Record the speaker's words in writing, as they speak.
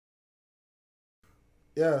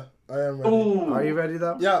Yeah, I am ready. Ooh. Are you ready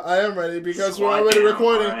though? Yeah, I am ready because we're Squat already down.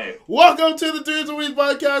 recording. Alright. Welcome to the Dudes a Week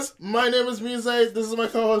podcast. My name is Mise. This is my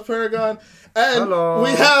co-host Paragon, and Hello. we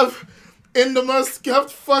have, in the most kept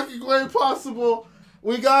fucking way possible,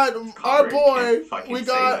 we got our boy. We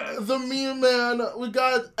got the meme man. We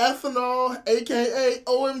got Ethanol, aka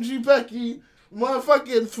OMG Becky.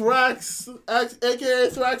 Motherfucking Thrax, aka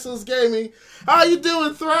Thraxos Gaming. How you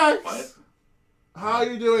doing, Thrax? What? How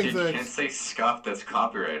you doing, Dude, you Thrax? can't say scuff, that's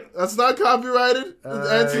copyrighted. That's not copyrighted.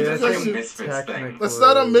 Answer the That's like a question. Misfits thing. That's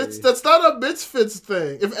not a That's not a Misfits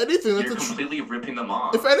thing. If anything, that's You're completely ripping them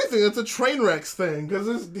off. If anything, that's a Trainwrecks thing. Because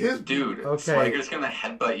his Dude, Okay. Swagger's gonna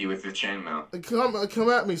headbutt you with your chainmail. come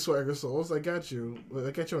at me, Swagger Souls. I got you.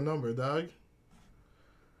 I got your number, dog.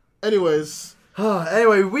 Anyways.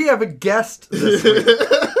 Anyway, we have a guest this week.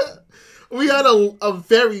 We had a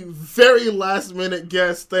very, very last minute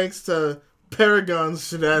guest thanks to Paragon's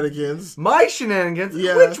shenanigans. My shenanigans?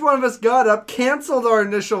 Yeah. Which one of us got up, canceled our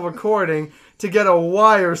initial recording to get a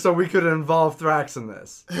wire so we could involve Thrax in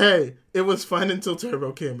this? Hey, it was fine until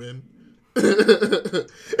Turbo came in.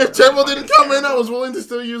 If Turbo didn't come in, I was willing to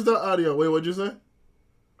still use the audio. Wait, what'd you say?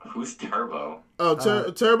 Who's Turbo?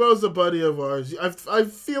 Oh, Turbo's a buddy of ours. I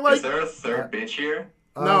feel like... Is there a third bitch here?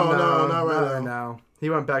 No, not right now. He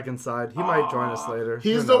went back inside. He might join us later.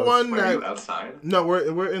 He's Who the knows? one Wait, are that... you outside? No,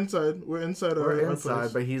 we're inside. We're inside our We're inside,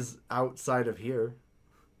 place. but he's outside of here.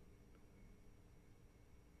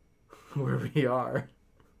 Where we are.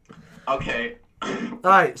 Okay.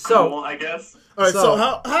 Alright, so... Cool, I guess. All right, so So-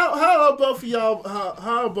 how both of y'all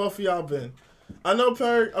how both of y'all been? I know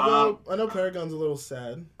Paragon's a little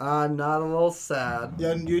sad. I'm not a little sad.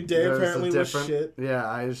 Yeah, and your day There's a apparently was different- shit.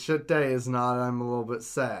 Yeah, a shit day is not. I'm a little bit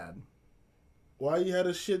sad. Why you had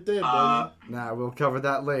a shit day, buddy? Nah, we'll cover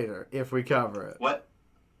that later, if we cover it. What?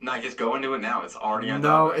 No, just go into it now. It's already on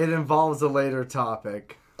No, topic. it involves a later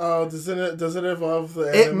topic. Oh, does it involve the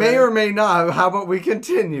It anime? may or may not. How about we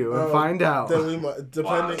continue and find out? Then we might, Wow,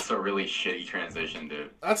 depending. that's a really shitty transition, dude.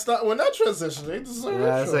 That's not. We're not transitioning. This is our Yeah,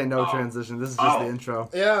 this intro. ain't no Oh. transition. This is just the Oh. intro.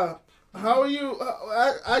 Yeah. How are you?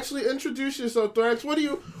 Actually, introduce yourself, Thrax. What do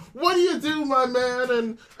you do, my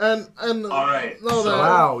man? And All right. No, so,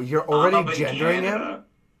 Wow, you're I'm already up in gendering him? Canada.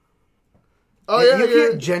 oh You yeah,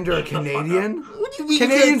 can't gender a Shut the fuck Canadian. What do you mean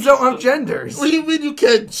Canadians you can't, don't have genders. What do you mean you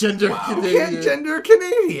can't gender Wow. You Canadian? can't gender a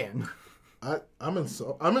Canadian. I'm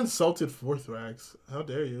insulted for Thrax. How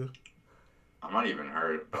dare you? I'm not even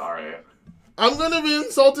hurt, but alright. I'm gonna be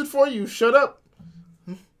insulted for you. Shut up.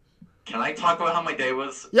 Can I talk about how my day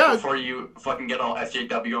was? Yeah. Before you fucking get all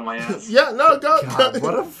SJW on my ass? Yeah, no, go. God,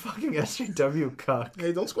 what a fucking SJW cuck.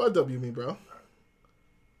 Hey, don't squad W me, bro.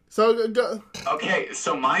 So go. Okay,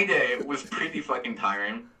 so my day was pretty fucking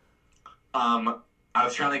tiring. I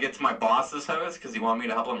was trying to get to my boss's house because he wanted me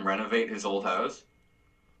to help him renovate his old house.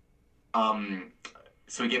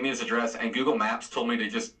 So he gave me his address, and Google Maps told me to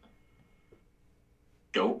just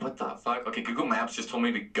go. What the fuck? Okay, Google Maps just told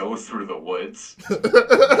me to go through the woods.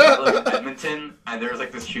 I live in Edmonton, and there's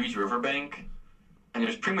like this huge riverbank, and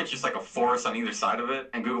there's pretty much just like a forest on either side of it.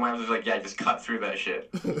 And Google Maps was like, "Yeah, just cut through that shit."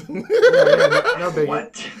 No biggie.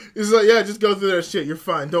 What? He's like, yeah, just go through that shit. You're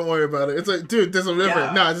fine. Don't worry about it. It's like, dude, there's a river.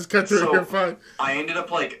 Yeah. Nah, just cut through it. So- You're fine. I ended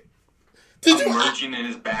up like Did you emerging in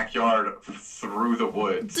his backyard through the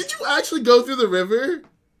woods. did you actually go through the river?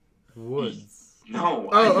 Woods. No,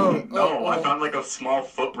 oh. I found like a small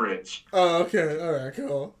footbridge. Oh, okay. All right,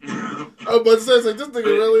 cool. Oh, but it says like this nigga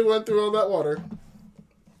really went through all that water.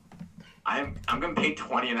 I'm gonna pay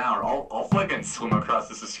 $20 an hour. I'll fucking swim across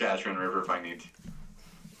the Saskatchewan River if I need to.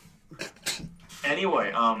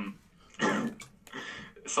 Anyway,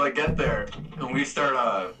 so I get there and we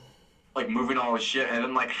start like moving all the shit, and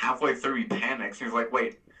then like halfway through he panics and he's like,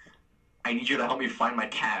 "Wait, I need you to help me find my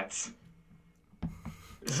cats."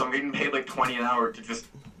 So I'm getting paid like $20 an hour to just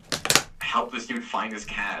help this dude find his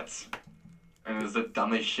cats, and it was the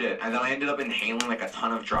dumbest shit. And then I ended up inhaling like a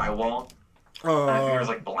ton of drywall. And I think there was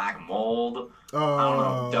like black mold. I don't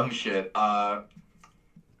know, dumb shit. And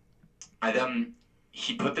then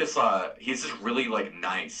he put this, he's just really like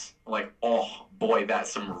nice. Like, oh boy,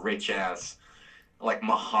 that's some rich ass, like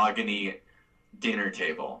mahogany dinner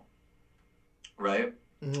table. Right?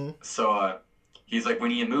 Mm-hmm. So, he's like, we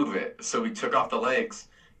need to move it. So we took off the legs,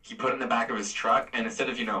 he put it in the back of his truck, and instead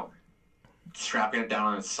of, strapping it down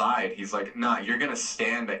on his side, he's like, nah, you're gonna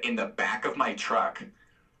stand in the back of my truck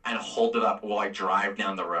and hold it up while I drive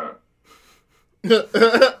down the road.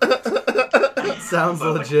 Sounds So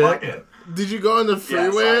I was legit. like, fuck it. Did you go on the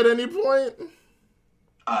freeway at any point?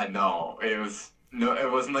 No,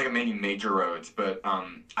 it wasn't like many major roads, but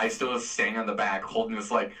I still was standing on the back holding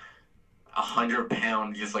this like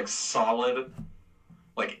 100-pound, just like solid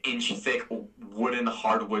like inch thick wooden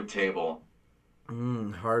hardwood table.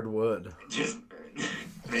 Hardwood. Just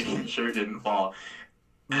making sure it didn't fall.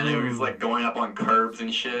 And it was like going up on curbs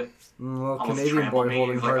and shit. Well, Almost Canadian boy me.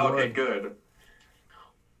 holding He's like, hardwood. okay, good.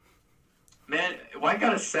 Man, why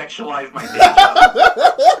gotta sexualize my day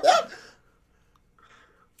job?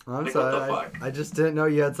 I'm Like, sorry. what the fuck? I just didn't know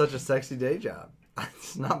you had such a sexy day job.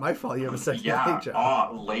 It's not my fault you have a sexy day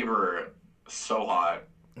job. Laborer, so hot.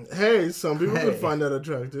 Hey, some people Hey. could find that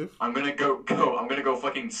attractive. I'm gonna go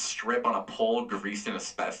fucking strip on a pole greased in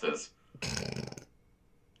asbestos.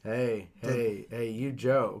 Hey, you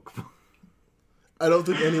joke. I don't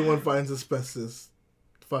think anyone finds asbestos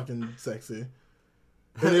fucking sexy.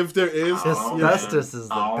 And if there is, Asbestos is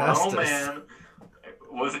the bestest. Oh man.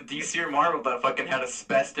 Was it DC or Marvel that fucking had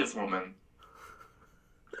asbestos woman?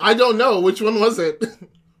 I don't know. Which one was it?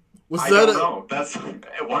 I don't know. That's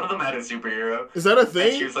one of them had a superhero. Is that a And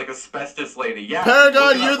thing? she was like asbestos lady. Yeah. Paragon,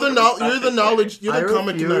 look it you're up, the look up asbestos knowledge. lady. You're the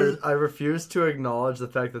comic nerd. I refuse to acknowledge the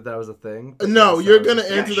fact that was a thing. No, Yes, you're that was gonna a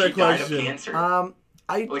thing. answer Yeah, that she died question. of cancer.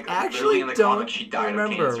 I Like, actually literally in the don't comics, she died of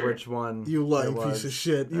remember cancer. which one. You lying it was. piece of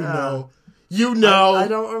shit. You Yeah. know. You know. I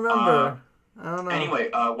don't remember. I don't know. Anyway,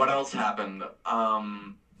 what else happened?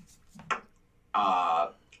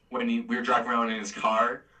 When we were driving around in his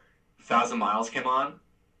car, 1,000 Miles came on.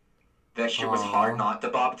 That shit was hard not to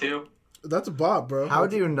bop to. That's a bop, bro. How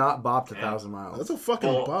do you not bop to 1,000 Miles? That's a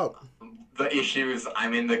fucking bop. The issue is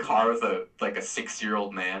I'm in the car with a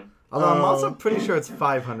 6-year-old man. Although I'm also pretty sure it's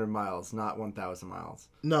 500 miles, not 1,000 miles.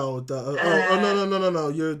 No, no.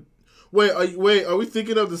 You're wait. Are we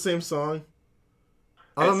thinking of the same song?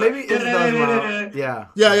 Although It's maybe like, it's 1,000 miles. Yeah.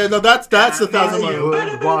 Yeah. No, that's the 1,000 I miles.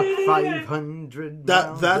 would walk 500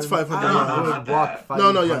 miles. That's 500 I miles. would walk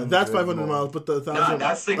No, 500 that's 500 miles. But the 1,000. No,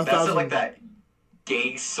 that's $1,000. like that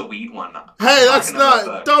gay sweet one. Hey, that's Talking about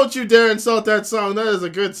not. Don't you dare insult that song. That is a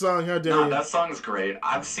good song. How dare No, you? that song's great.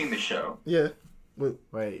 I've seen the show. Yeah.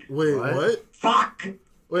 Wait, What? Fuck!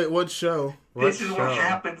 Wait, what show? This is what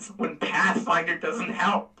happens when Pathfinder doesn't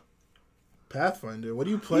help. Pathfinder. What are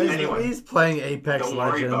you playing? Anyway. He's playing Apex Don't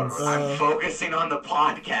worry about Legends. it. I'm focusing on the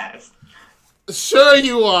podcast. Sure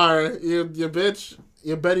you are. You bitch.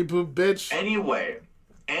 You Betty Boop bitch.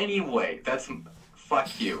 Anyway, that's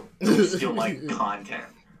fuck you. Don't steal my content.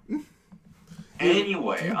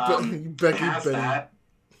 Anyway, past that,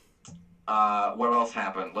 what else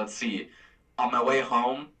happened? Let's see. On my way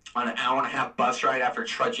home, on an 1.5-hour bus ride after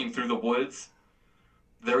trudging through the woods,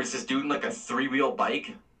 there was this dude in like a 3-wheel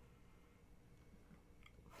bike,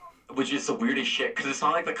 which is the weirdest shit because it's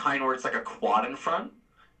not like the kind where it's like a quad in front.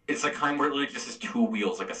 It's the kind where it literally just has 2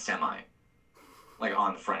 wheels, like a semi, like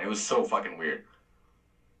on the front. It was so fucking weird.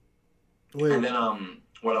 Wait. And then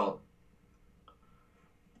what else?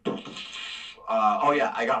 Oh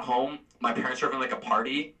yeah, I got home. My parents were having like a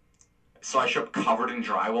party, so I showed up covered in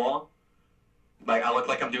drywall. Like I look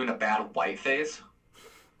like I'm doing a bad white face,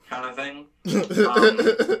 kind of thing.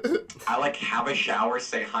 I like have a shower,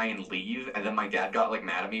 say hi, and leave, and then my dad got like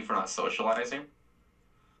mad at me for not socializing.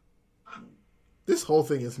 This whole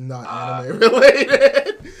thing is not anime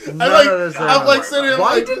related. I'm like sitting here.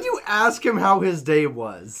 Why like, did you ask him how his day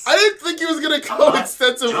was? I didn't think he was gonna go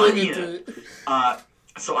extensively into it.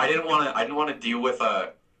 So I didn't want to deal with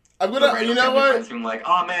I'm gonna. You know what? Being like,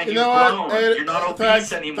 oh man, You you've know what? grown. Hey, You're not Thrax,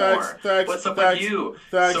 obese anymore. Thrax, What's up Thrax, with you?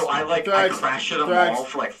 Thrax, So I Thrax, crashed at a Thrax, mall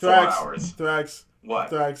for like 4 Thrax, hours. Thrax, What?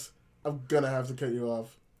 Thrax, I'm gonna have to cut you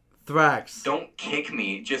off. Thrax. Don't kick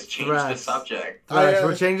me. Just change Thrax. the subject. Thrax,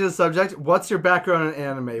 we're changing the subject. What's your background in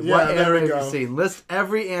anime? Yeah, What there anime we have go. you seen? List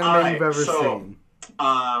every anime Alright, you've ever so- seen.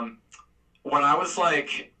 When I was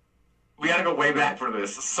like, we gotta go way back for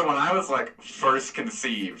this. So when I was like first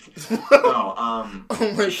conceived, no,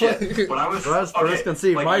 Oh my shit. God. When I was First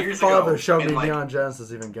conceived. like, my years father ago, showed and, me like, Neon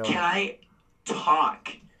Genesis Evangelion. Can I talk?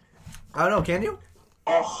 I don't know. Can you?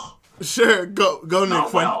 Oh, Sure, go Nick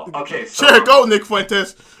not well. Fuentes. Okay, so Sure, go Nick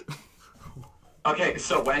Fuentes. Okay,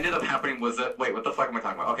 so what ended up happening was that wait, what the fuck am I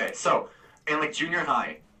talking about? Okay, so in like junior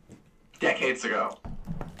high, decades ago,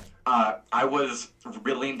 I was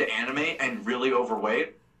really into anime and really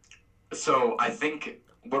overweight. So I think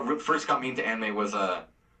what first got me into anime was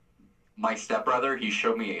my stepbrother. He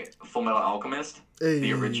showed me Full Metal Alchemist, Hey.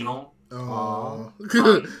 the original, Oh.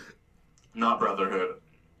 not Brotherhood.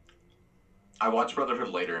 I watched Brotherhood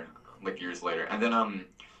later, like years later, and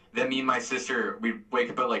then me and my sister we'd wake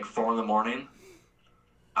up at like 4 a.m.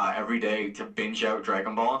 Every day to binge out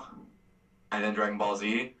Dragon Ball, and then Dragon Ball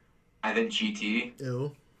Z, and then GT.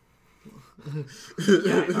 Ew.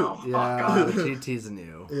 Yeah, I know. Oh, Yeah, God. GT's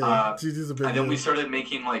new. Yeah, GT's a big And then we deal. started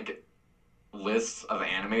making like lists of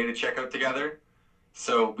anime to check out together.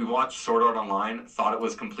 So we watched Sword Art Online, thought it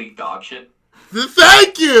was complete dog shit.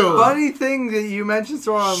 Thank you! Funny thing that you mentioned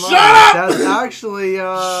Sword Art Online. Shut up! That's actually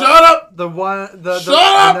Shut up!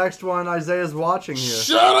 the next one Isaiah's watching here.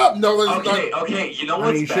 Shut up! No, that's not. Okay. You know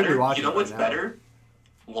what's better? You know what's better?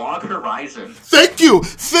 Log Horizon. Thank you,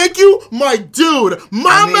 my dude,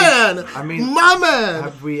 my man.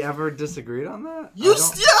 Have we ever disagreed on that?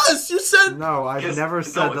 Yes, you said. No, I've never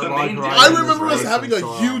said that Log Horizon. I remember us having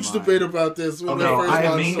a huge debate about this. I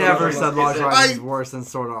never said Log Horizon is worse than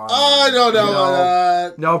Sword Art Online. I don't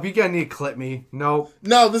know. Nope, you need to clip me. Nope.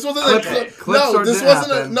 No, this wasn't a clip. No,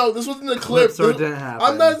 this wasn't a clip. Clip didn't happen.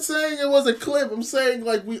 I'm not saying it was a clip. I'm saying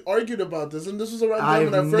like we argued about this, and this was around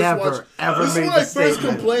the time when I first watched. This is when I first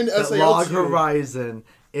complained to SAO. Log Horizon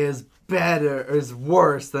is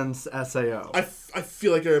worse than SAO. I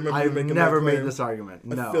feel like I remember you making that claim. I've never made this argument.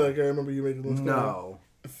 No. I feel like I remember you making this claim. No.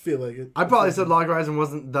 I feel like it. I probably said Log Horizon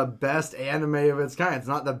wasn't the best anime of its kind. It's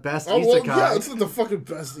not the best isekai. Well, yeah, it's not the fucking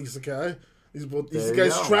best isekai.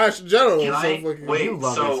 Isekai's trash in general. You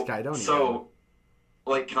love isekai, don't you?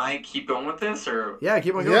 Like, can I keep going with this, or? Yeah,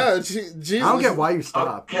 keep on going. Yeah, Jesus. I don't get why you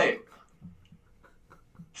stopped. Okay.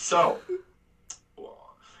 So,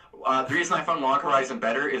 the reason I found Log Horizon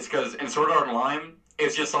better is because in Sword Art Online,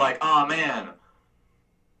 it's just like, oh man.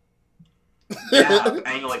 Dab,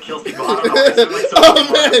 and you like kills people. I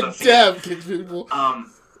don't know. Dab kills people.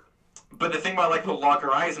 But the thing about like Log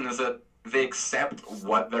Horizon is that they accept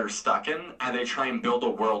what they're stuck in and they try and build a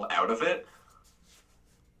world out of it.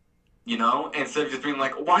 You know, instead of just being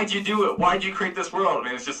like, "Why'd you do it? Why'd you create this world?"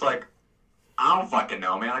 And it's just like, I don't fucking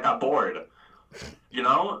know, man. I got bored. You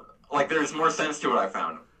know, like there's more sense to it. I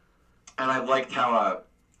found, and I liked how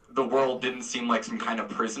the world didn't seem like some kind of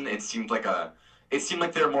prison. It seemed like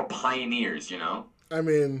they were more pioneers. You know. I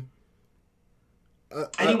mean.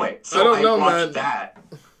 Anyway, so I watched that.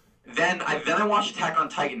 Then I watched Attack on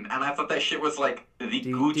Titan, and I thought that shit was like the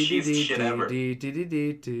Gucciest shit ever.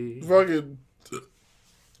 Fucking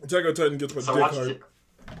Attack on Titan gets my dick hard.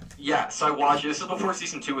 Yeah, so I watched it. This is before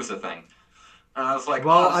season 2 was a thing. And I was like,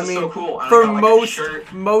 this is so cool. And for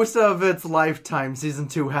most of its lifetime, season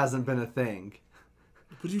 2 hasn't been a thing.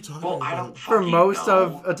 What are you talking about? I don't For most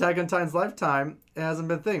of Attack on Titan's lifetime, it hasn't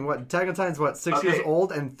been a thing. Attack on Titan's 6 years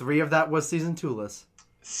old, and 3 of that was season 2-less.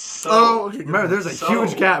 Remember, there's a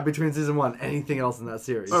huge gap between season 1 and anything else in that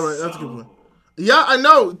series. Alright, that's a good point. Yeah, I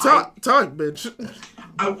know. Talk, bitch.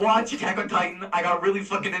 I watched Attack on Titan. I got really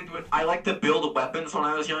fucking into it. I like to build weapons when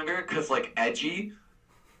I was younger, because, like, edgy.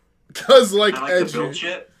 Because, like, I like to build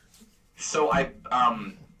shit. So I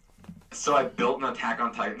built an Attack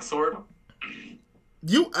on Titan sword.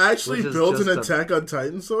 You actually built an Attack on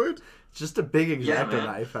Titan sword? Just a big X-Acto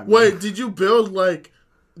knife. Wait, did you build, like,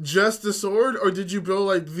 just the sword, or did you build,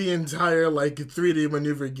 like, the entire, like, 3D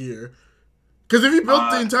maneuver gear? Because if you built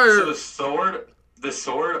the entire... So the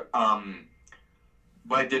sword,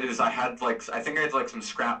 what I did is I had some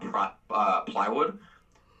scrap plywood.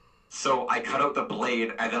 So I cut out the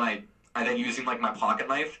blade, and then using, like, my pocket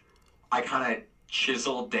knife, I kind of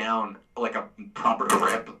chiseled down, like, a proper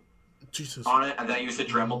grip on it, and then I used a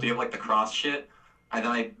Dremel to give, like, the cross shit, and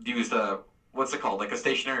then I used what's it called, like a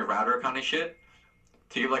stationary router kind of shit,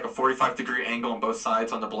 to give, like, a 45-degree angle on both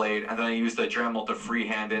sides on the blade, and then I used a Dremel to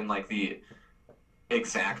freehand in, like, the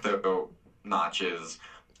X-Acto notches.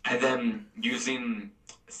 And then using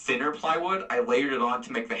thinner plywood, I layered it on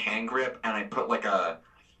to make the hand grip, and I put, like, I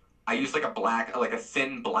used, like, a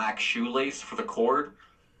thin black shoelace for the cord,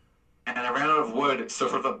 and I ran out of wood, so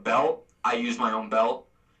for the belt, I used my own belt,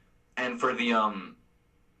 and for the,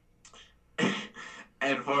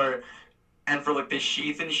 and for, like, the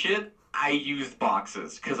sheath and shit, I used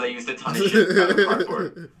boxes, because I used a ton of shit out of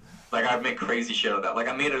cardboard. Like, I'd make crazy shit out of that. Like,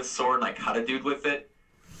 I made a sword and I cut a dude with it.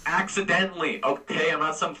 Accidentally. Okay, I'm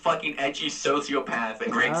not some fucking edgy sociopath in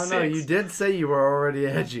grade 6. No, you did say you were already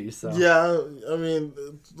edgy, so... Yeah, I mean,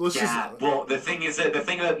 well, the thing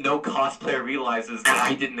that no cosplayer realizes that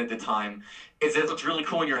I didn't at the time is that it looks really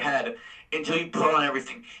cool in your head until you put on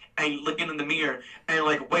everything and you look in the mirror and you're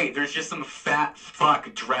like, wait, there's just some fat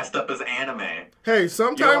fuck dressed up as anime. Hey,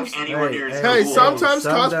 sometimes sometimes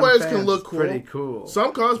cosplayers can look cool. Pretty cool.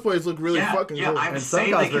 Some cosplayers look really fucking cool. I'm and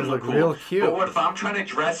saying some they can look cool. Real cute. But what if I'm trying to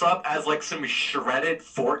dress up as like some shredded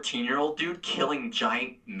 14-year-old dude killing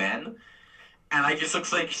giant men, and I just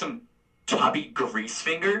looks like some tubby grease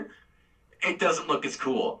finger? It doesn't look as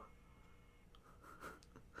cool.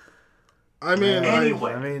 I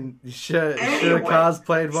mean, you should have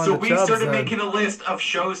cosplayed one of the Chubs. So we started making a list of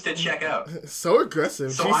shows to check out. So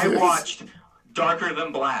aggressive. So Jesus. I watched Darker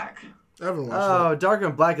Than Black. I haven't watched that. Oh, Dark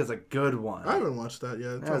and Black is a good one. I haven't watched that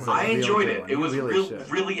yet. I enjoyed it. It was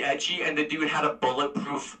really edgy, and the dude had a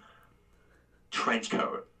bulletproof trench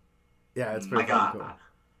coat. Yeah, it's pretty cool.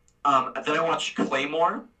 Then I watched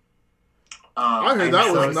Claymore. I heard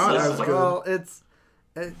that was not as good. Well,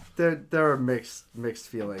 there are mixed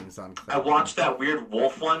feelings on Claymore. I watched that weird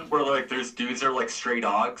wolf one where like there's dudes that are like stray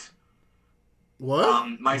dogs.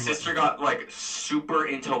 What? My sister got like super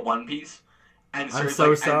into One Piece, and so I'm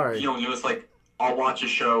so sorry. And, it was like, I'll watch a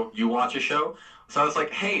show, you watch a show. So I was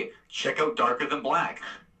like, hey, check out Darker Than Black.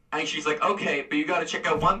 And she's like, okay, but you gotta check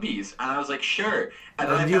out One Piece. And I was like, sure. And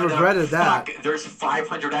then you regretted that. Fuck, there's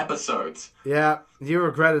 500 episodes. Yeah, you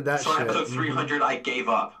regretted that so shit. So episode 300, I gave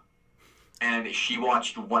up. And she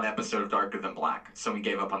watched one episode of Darker Than Black. So we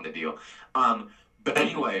gave up on the deal. But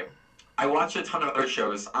anyway, I watched a ton of other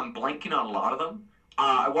shows. I'm blanking on a lot of them.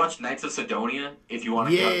 I watched Knights of Sidonia, if you want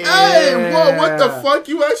to Hey, whoa, what the fuck?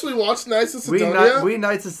 You actually watched Knights of Sidonia? We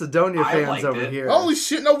Knights of Sidonia fans over here. Holy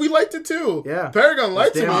shit, no, we liked it too. Yeah. Paragon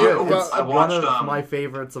lied to me about... It's one of my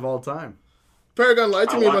favorites of all time. Paragon lied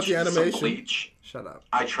to me about the animation. Bleach. Shut up.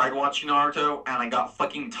 I tried watching Naruto, and I got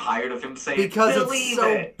fucking tired of him saying, because it's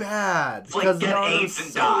so bad. It's like, get AIDS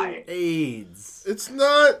and die. AIDS. It's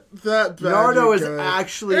not that bad. Naruto is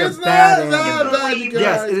actually a bad anime.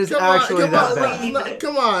 Yes, it is actually that bad.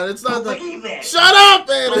 Come on, it's not that. Shut up,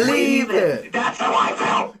 man. Believe it. That's how I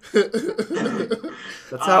felt.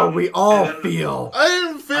 That's how we all feel. I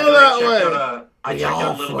didn't feel that way. I checked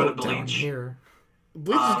out a little bit of Bleach.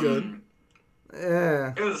 Bleach is good.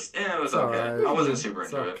 Yeah. It was okay. Right. I wasn't super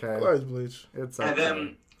into it. I like Bleach. It's okay. And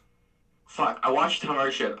then, I watched a ton of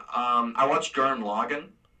other shit. I watched Gurren Lagann.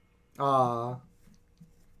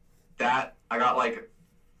 That, I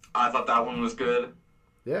thought that one was good.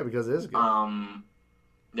 Yeah, because it is good.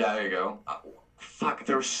 Yeah, there you go.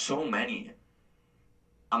 There were so many.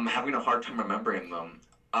 I'm having a hard time remembering them.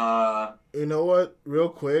 You know what? Real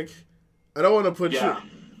quick, I don't want to put you.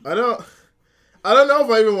 I don't know if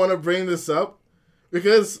I even want to bring this up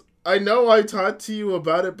because I know I talked to you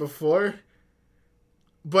about it before,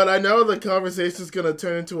 but I know the conversation is gonna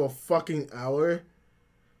turn into a fucking hour.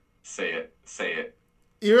 Say it.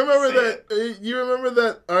 You remember that? You remember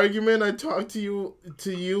that argument I talked to you,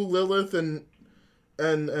 Lilith, and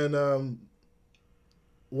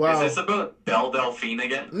wow. Is this about Belle Delphine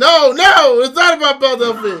again? No, it's not about Belle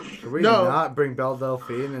Delphine. Should we not bring Belle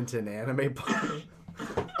Delphine into an anime podcast?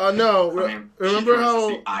 No. Remember how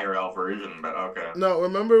the IRL version, but okay. No,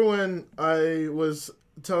 remember when I was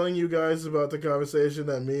telling you guys about the conversation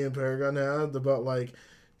that me and Paragon had about like,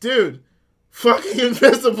 dude, fucking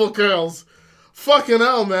Invisible Girls. Fucking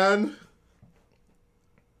hell, man.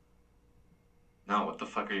 No, what the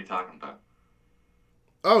fuck are you talking about?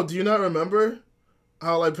 Oh, do you not remember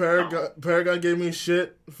how like Paragon gave me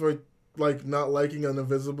shit for like not liking an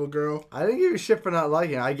Invisible Girl? I didn't give you shit for not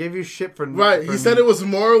liking it. I gave you shit for right. He said it was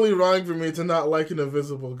morally wrong for me to not like an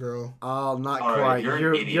Invisible Girl. Oh, not all quite.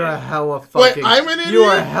 Right, you're a hella fucking. Wait, I'm an idiot. You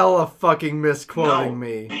are hella fucking misquoting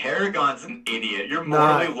me. Paragon's an idiot. You're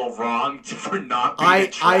morally wrong for not being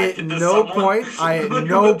attracted I at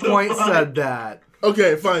no point said that.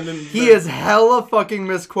 Okay, fine. He is hella fucking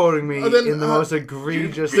misquoting me in the most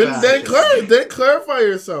egregious fashion. Then clarify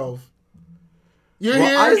yourself. You're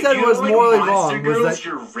here. I said was morally wrong. Was that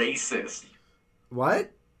you're racist?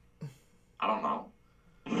 What? I don't know.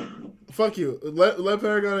 Fuck you. Let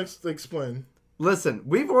Paragon explain. Listen,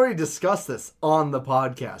 we've already discussed this on the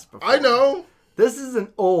podcast before. I know. This is an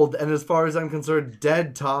old and, as far as I'm concerned,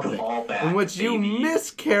 dead topic in which you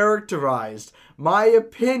mischaracterized my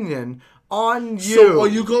opinion on you. So are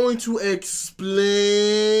you going to explain?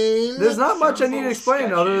 There's not much I need to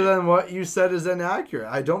explain other than what you said is inaccurate.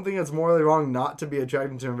 I don't think it's morally wrong not to be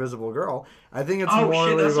attracted to Invisible Girl. I think it's morally wrong. Oh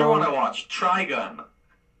shit, that's the one I watched. Trigun.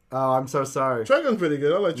 Oh, I'm so sorry. Trigun's pretty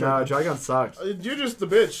good. I like Trigun. No, Trigun sucked. You're just the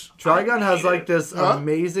bitch. Trigun has like this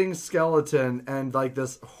amazing skeleton and like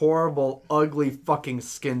this horrible, ugly fucking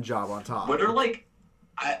skin job on top. What are like...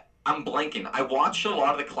 I'm blanking. I watched a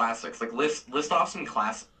lot of the classics. Like, list off some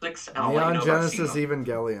classics, and I'll let you know Genesis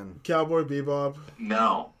Evangelion. Cowboy Bebop.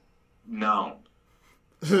 No.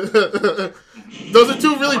 Those are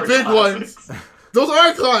two really big classics. ones. Those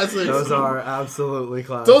are classics. Those are absolutely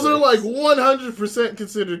classics. Those are like 100%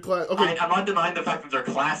 considered classics. Okay. I'm not denying the fact that they're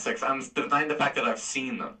classics. I'm denying the fact that I've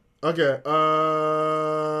seen them. Okay.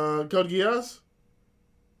 Code Geass?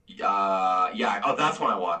 Yeah. Oh, that's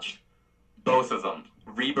what I watched. Both of them.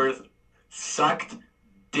 Rebirth sucked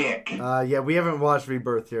dick. Yeah, we haven't watched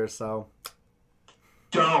Rebirth here, so.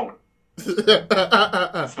 Don't.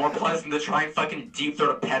 It's more pleasant to try and fucking deep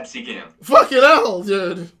throat a Pepsi can. Fucking hell,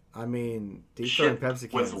 dude. I mean, deep throwing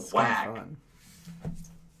Pepsi cans is kind of fun.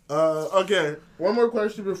 Okay, one more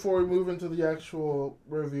question before we move into the actual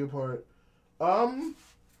review part.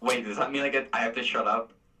 Wait, does that mean I have to shut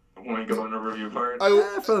up when we go into review part?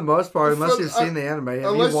 For the most part, unless you've seen the anime.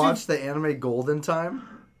 Have you watched the anime Golden Time?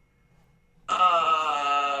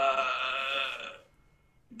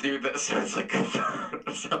 Dude, that sounds like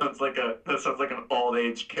an old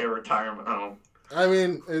age care retirement home. I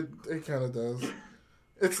mean, it kind of does.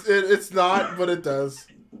 It's not, but it does.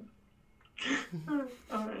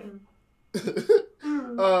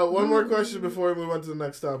 One more question before we move on to the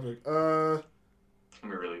next topic.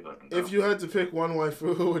 If you had to pick one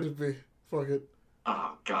waifu, who would it be? Fuck it.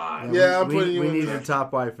 Oh God. Yeah, I'm putting you. We need your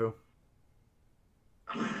top waifu.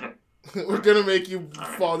 We're gonna make you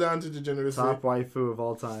fall down to degeneracy. Top waifu of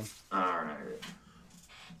all time. All right.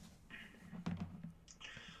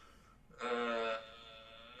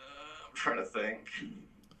 I'm trying to think.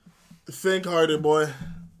 Think harder, boy.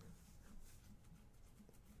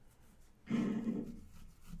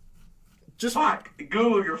 Just fuck,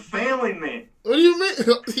 Google, you're failing me. What do you mean?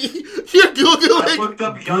 You're Googling. I looked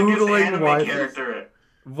up youngest anime character.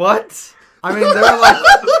 What? I mean, they're like...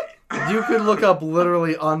 You can look up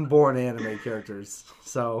literally unborn anime characters,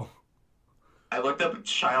 so... I looked up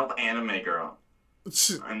child anime girl.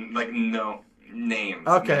 And, like, no... Names.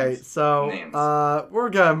 Okay, names, so, names. We're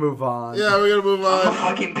gonna move on. Yeah, we're gonna move on. I'm a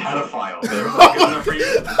fucking pedophile. They're good enough for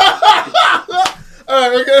you.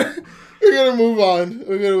 Alright, we're gonna move on.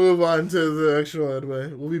 We're gonna move on to the actual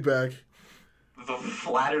anime. We'll be back. The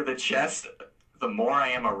flatter the chest, the more I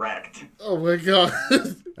am erect. Oh my god.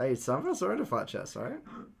 Hey, some of us are in a flat chest, right?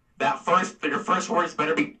 Your first words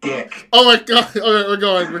better be dick. Oh my god.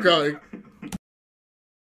 Okay, we're going.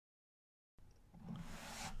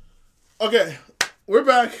 Okay, we're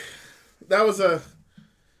back. That was an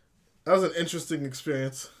interesting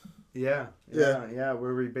experience. Yeah.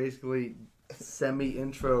 Where we basically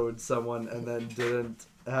semi-introed someone and then didn't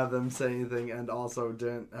have them say anything and also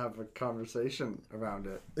didn't have a conversation around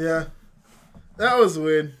it. Yeah, that was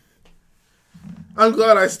weird. I'm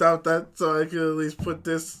glad I stopped that so I could at least put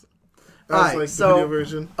this as the video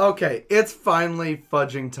version. Okay, it's finally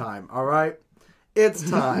fudging time, alright? It's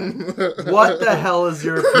time. What the hell is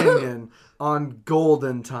your opinion on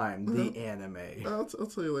Golden Time, the anime? I'll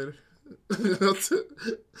tell you later.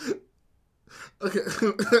 Okay.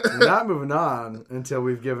 We're not moving on until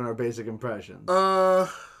we've given our basic impressions. It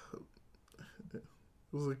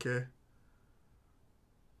was okay.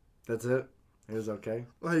 That's it? It was okay?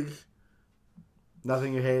 Like...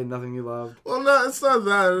 Nothing you hated, nothing you loved? Well, no, it's not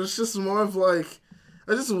that. It's just more of like...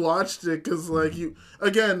 I just watched it because, like, you...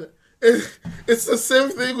 Again... It's the same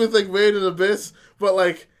thing with, like, Made in Abyss, but,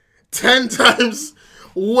 like, 10 times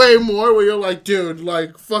way more where you're like, dude,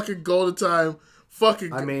 like, fucking Golden Time,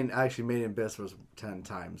 fucking... I mean, actually, Made in Abyss was 10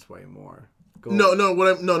 times way more. No.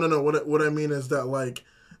 What I mean is that, like,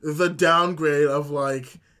 the downgrade of,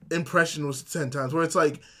 like, impression was 10 times, where it's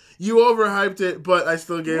like... You overhyped it, but I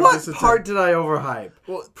still gave this a 10. What part did I overhype?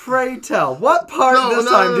 Well, pray tell. What part this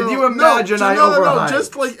time did you imagine I overhyped? No,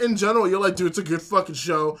 just like in general, you're like, dude, it's a good fucking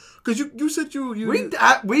show. Because you said you...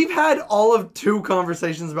 We've had all of 2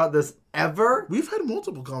 conversations about this ever? We've had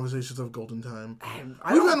multiple conversations of Golden Time.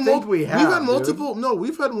 We've had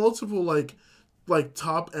multiple, like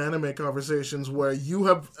top anime conversations where you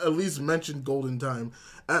have at least mentioned Golden Time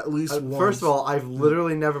at least once. First of all, I've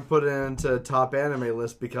literally never put it into top anime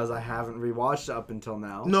list because I haven't rewatched it up until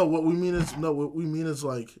now. What we mean is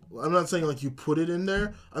like, I'm not saying like you put it in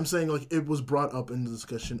there. I'm saying like it was brought up in the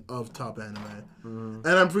discussion of top anime. Mm-hmm.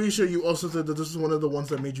 And I'm pretty sure you also said that this is one of the ones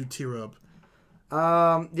that made you tear up.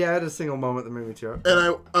 Yeah, I had a single moment that made me tear up.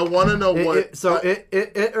 And I want to know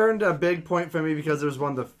it earned a big point for me because it was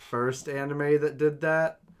one of the first anime that did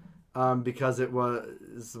that. Because it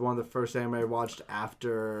was one of the first anime I watched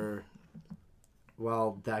after,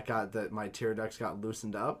 well, that my tear ducts got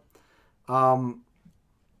loosened up.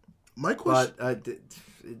 My question, but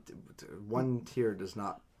one tear does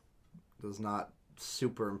not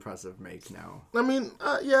super impressive make now. I mean,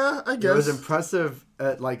 yeah, I guess it was impressive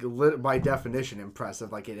at by definition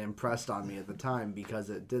impressive. Like it impressed on me at the time because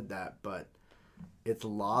it did that, but. It's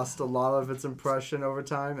lost a lot of its impression over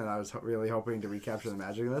time, and I was really hoping to recapture the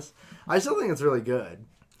magic of this. I still think it's really good.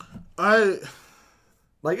 It's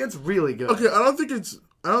really good. Okay, I don't think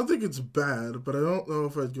it's bad, but I don't know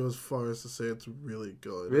if I'd go as far as to say it's really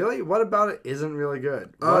good. Really? What about it isn't really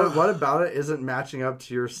good? What about it isn't matching up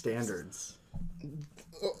to your standards?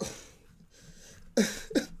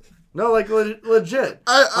 No, like legit.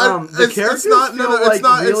 The characters feel really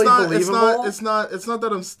believable. It's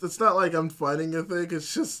not like I'm fighting a thing.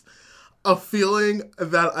 It's just a feeling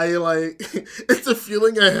that I like. It's a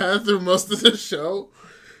feeling I had through most of the show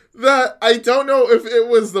that I don't know if it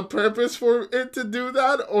was the purpose for it to do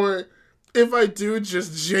that or if I do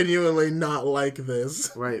just genuinely not like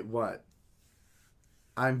this. Wait, what?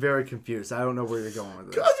 I'm very confused. I don't know where you're going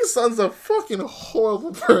with this. Kage-san's a fucking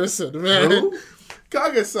horrible person, man. Who?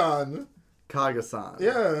 Kage-san. Kage-san.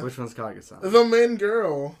 Yeah. Which one's Kage-san? The main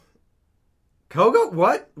girl. Kogo?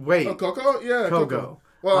 What? Wait. Oh, Coco? Yeah, Kogo.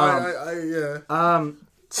 Well,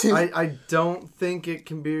 I don't think it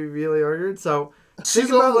can be really argued. So think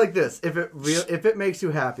about it like this: if it makes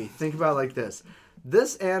you happy, think about it like this.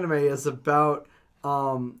 This anime is about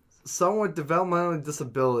someone with developmental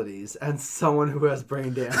disabilities and someone who has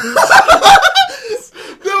brain damage.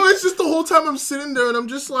 No, it's just the whole time I'm sitting there and I'm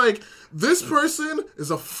just like, this person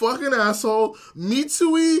is a fucking asshole.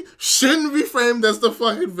 Mitsui shouldn't be framed as the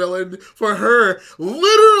fucking villain for her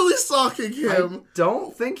literally stalking him. I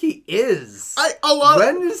don't think he is.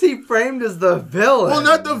 When is he framed as the villain? Well,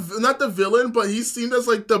 not the villain, but he's seen as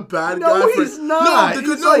like the bad guy. No, he's not. No,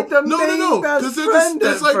 he's like the main best friend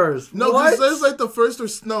at first. No, what? there's like the first or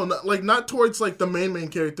no, not towards like the main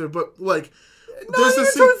character, but like. No, you're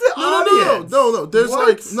towards the audience. No. There's what?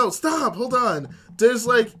 like no. Stop. Hold on. There's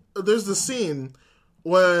the scene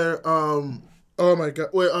where oh my god,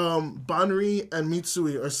 where Banri and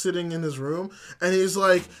Mitsui are sitting in his room, and he's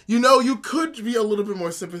like, you could be a little bit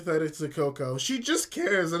more sympathetic to Coco. She just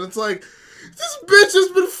cares, and it's like. This bitch has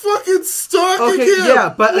been fucking stalking him.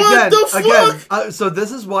 Yeah, but again, so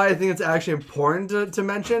this is why I think it's actually important to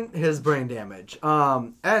mention his brain damage,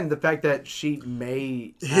 and the fact that she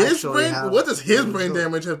may What does his brain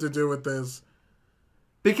damage have to do with this?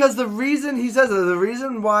 Because the reason he says it, the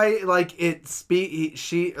reason why her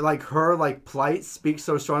plight speaks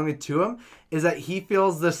so strongly to him is that he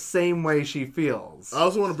feels the same way she feels. I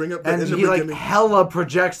also want to bring up that and he hella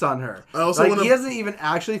projects on her. He doesn't even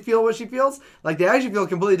actually feel what she feels. Like they actually feel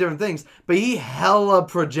completely different things, but he hella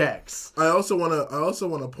projects. I also want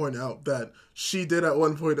to point out that she did at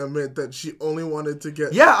one point admit that she only wanted to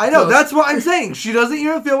get. Yeah, I know. That's what I'm saying. She doesn't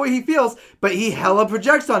even feel what he feels, but he hella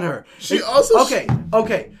projects on her.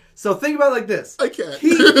 Okay. So think about it like this. I can't.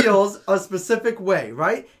 He feels a specific way,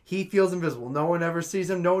 right? He feels invisible. No one ever sees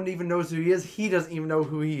him. No one even knows who he is. He doesn't even know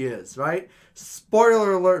who he is, right?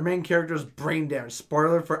 Spoiler alert, main character's brain damage.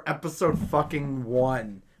 Spoiler for episode fucking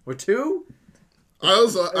 1. Or 2? I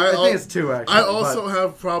think it's 2, actually. I also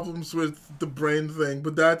have problems with the brain thing,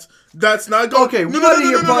 but that's not going. Okay, not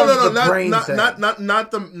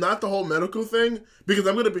the whole medical thing, because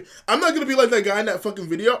I'm not gonna be like that guy in that fucking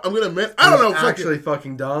video. I'm gonna admit I don't know. Actually,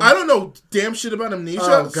 fucking dumb. I don't know damn shit about amnesia.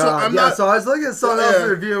 Oh god, so I was looking at someone else's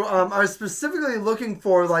review. I was specifically looking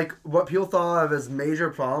for like what people thought of as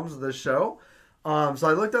major problems with this show. So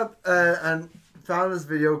I looked up and found this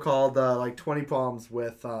video called like 20 problems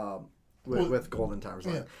with Golden Time or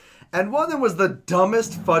something. Yeah. And one of them was the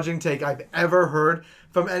dumbest fudging take I've ever heard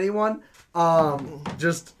from anyone.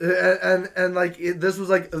 This was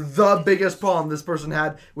like the biggest problem this person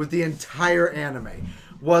had with the entire anime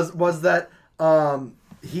was that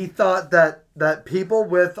he thought that people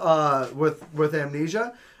with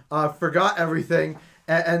amnesia forgot everything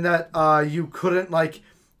and that you couldn't like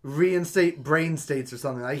reinstate brain states or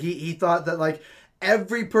something. Like he thought that like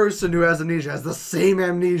every person who has amnesia has the same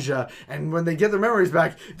amnesia, and when they get their memories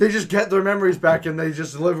back, they just get their memories back, and they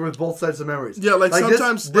just live with both sets of memories. Yeah, like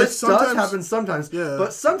sometimes this does happen sometimes, yeah.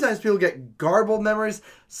 But sometimes people get garbled memories.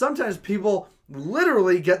 Sometimes people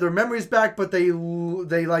literally get their memories back, but they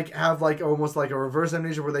like have like almost like a reverse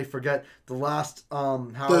amnesia where they forget the last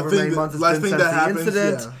however many months it's been since the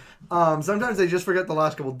incident. Yeah. Sometimes they just forget the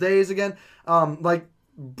last couple days again.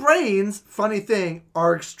 Brains, funny thing,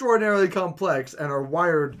 are extraordinarily complex and are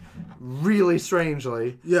wired really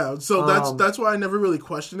strangely. Yeah, so that's why I never really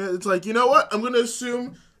question it. It's like, you know what? I'm going to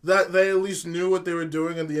assume that they at least knew what they were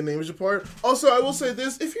doing in the amnesia part. Also, I will say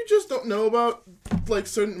this. If you just don't know about like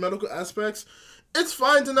certain medical aspects, it's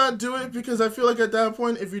fine to not do it, because I feel like at that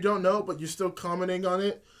point, if you don't know but you're still commenting on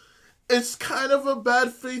it, it's kind of a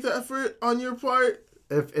bad faith effort on your part.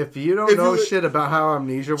 If you don't know shit about how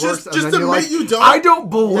amnesia works, and then you're like, I don't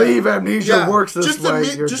believe amnesia works this way.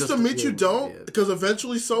 Just admit you don't, because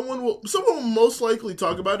eventually someone will most likely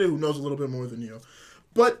talk about it who knows a little bit more than you.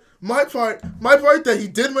 But my part that he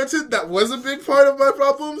did mention that was a big part of my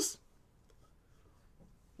problems.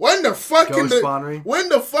 When the fuck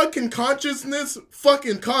can consciousness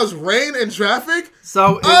fucking cause rain and traffic?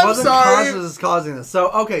 So it wasn't consciousness causing this.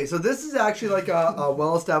 So okay, so this is actually like a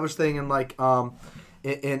well-established thing in like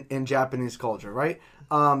in Japanese culture, right?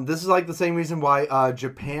 This is like the same reason why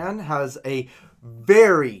Japan has a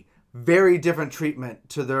very, very different treatment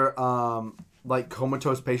to their like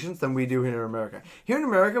comatose patients than we do here in America. Here in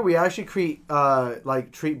America, we actually treat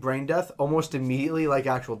brain death almost immediately like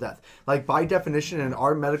actual death. Like by definition in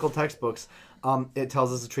our medical textbooks, it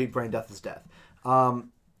tells us to treat brain death as death.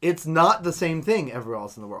 It's not the same thing everywhere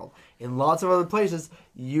else in the world. In lots of other places,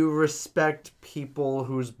 you respect people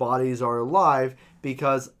whose bodies are alive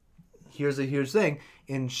because here's a huge thing.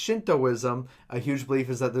 In Shintoism, a huge belief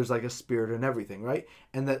is that there's like a spirit in everything, right?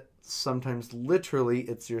 And that sometimes literally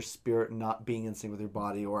it's your spirit not being in sync with your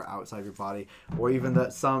body or outside your body, or even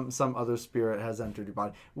that some other spirit has entered your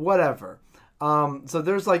body. Whatever. So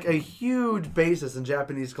there's like a huge basis in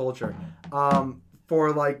Japanese culture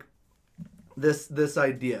for like this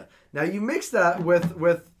idea. Now you mix that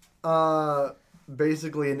with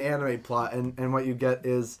basically an anime plot, and what you get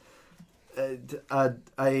is a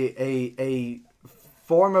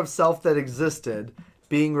form of self that existed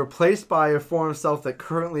being replaced by a form of self that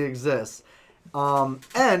currently exists,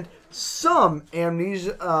 and some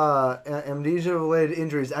amnesia-related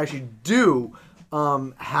injuries actually do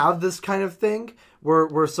have this kind of thing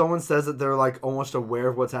where someone says that they're like almost aware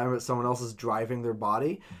of what's happening, but someone else is driving their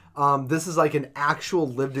body. This is like an actual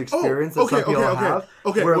lived experience that some people have,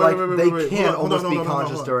 where they can't almost be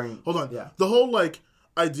conscious during. Hold on, yeah. The whole like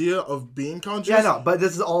idea of being conscious. Yeah, no, but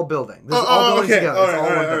this is all building. This is all building together.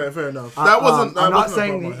 All right, fair enough. That wasn't. I'm not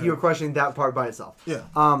saying you're questioning that part by itself. Yeah.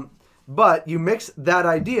 But you mix that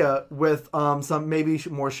idea with some maybe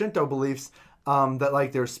more Shinto beliefs that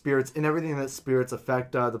like there's spirits in everything, that spirits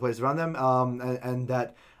affect the place around them, and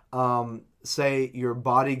that say your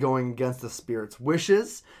body going against the spirit's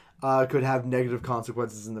wishes could have negative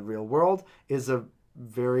consequences in the real world is a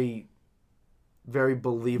very, very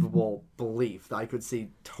believable belief that I could see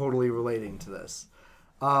totally relating to this.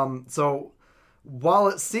 So while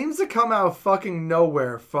it seems to come out of fucking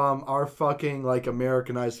nowhere from our fucking like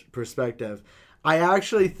Americanized perspective, I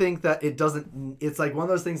actually think that it's like one of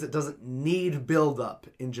those things that doesn't need build up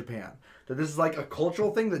in Japan. That this is like a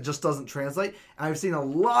cultural thing that just doesn't translate. And I've seen a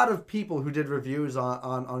lot of people who did reviews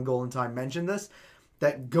on Golden Time mention this,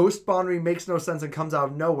 that ghost bondery makes no sense and comes out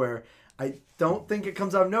of nowhere. I don't think it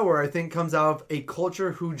comes out of nowhere. I think it comes out of a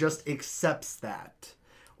culture who just accepts that.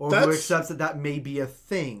 Or who accepts that may be a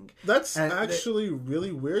thing. That's actually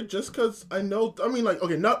really weird, just because not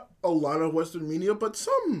a lot of Western media, but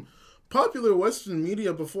some popular Western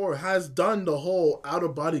media before has done the whole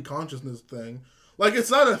out-of-body consciousness thing. Like, it's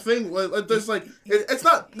not a thing. Like, there's like, it's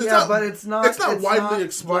not. But it's not widely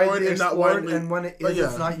explored and not widely. And when it is,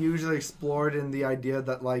 it's not usually explored in the idea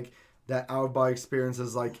that like that out-of-body experience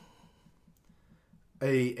is like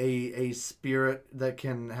a spirit that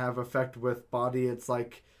can have effect with body. It's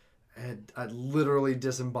like a literally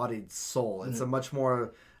disembodied soul. It's a much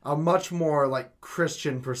more like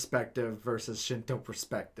Christian perspective versus Shinto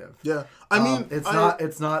perspective. Yeah, I mean,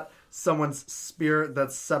 it's not someone's spirit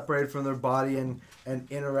that's separated from their body and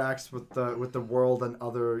interacts with the world and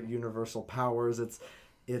other universal powers.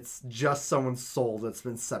 It's just someone's soul that's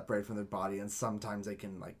been separated from their body, and sometimes they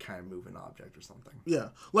can like kind of move an object or something. Yeah,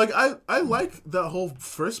 like I like that whole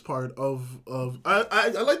first part of I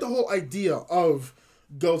like the whole idea of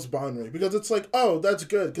ghost boundary, because it's like, oh, that's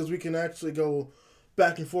good because we can actually go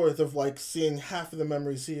back and forth of like seeing half of the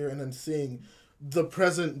memories here and then seeing the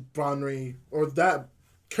present boundary or that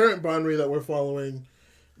current boundary that we're following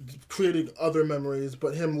creating other memories,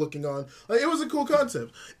 but him looking on. Like, it was a cool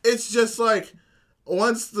concept. It's just like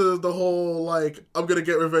once the whole like I'm gonna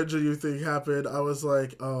get revenge on you thing happened, I was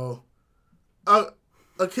like, oh,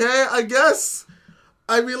 okay, I guess.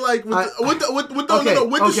 I mean, like with the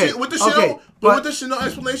Shinto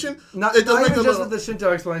explanation, not even just with the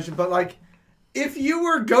Shinto explanation, but like if you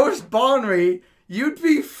were Ghost Bonry, you'd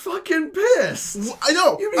be fucking pissed. I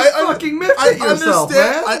know. You'd be fucking miffed at yourself,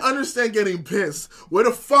 man. I understand getting pissed. Where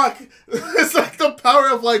the fuck? It's like the power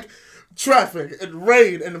of like traffic and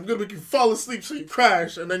rain, and I'm gonna make you fall asleep so you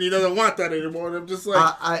crash, and then you don't want that anymore. And I'm just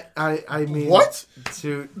like, I mean, what?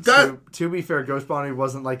 To be fair, Ghost Bonry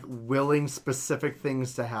wasn't like willing specific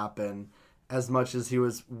things to happen as much as he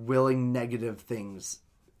was willing negative things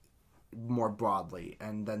more broadly,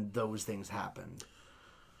 and then those things happened.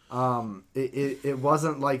 It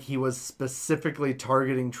wasn't like he was specifically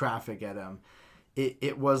targeting traffic at him.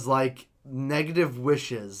 It was like negative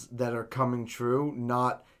wishes that are coming true,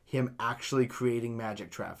 not him actually creating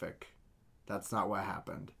magic traffic. That's not what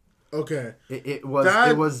happened. Okay. It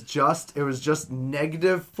was just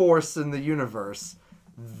negative force in the universe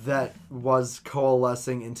that was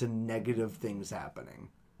coalescing into negative things happening.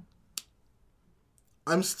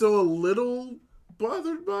 I'm still a little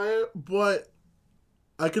bothered by it, but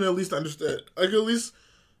I can at least understand. I can at least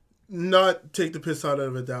not take the piss out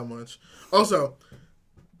of it that much. Also,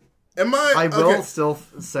 I will still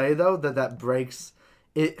say though that breaks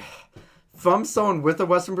it from someone with a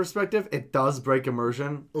Western perspective. It does break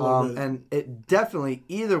immersion, and it definitely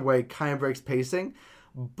either way kind of breaks pacing.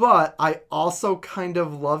 But I also kind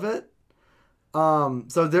of love it.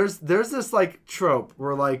 So there's this like trope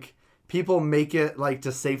where like people make it like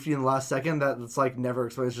to safety in the last second that it's like never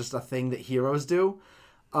explained. It's just a thing that heroes do.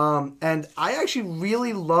 And I actually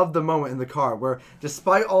really love the moment in the car where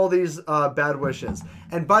despite all these bad wishes,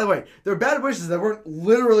 and by the way, they're bad wishes that weren't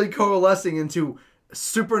literally coalescing into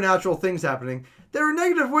supernatural things happening. They were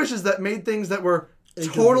negative wishes that made things that were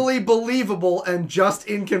totally believable and just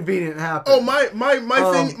inconvenient happen. Oh, my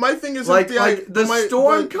thing is like the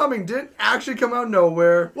storm coming didn't actually come out of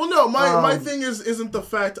nowhere. Well, no, my thing isn't the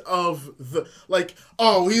fact of the like,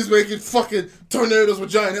 oh, he's making fucking tornadoes with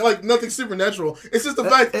giant, like nothing supernatural. It's just the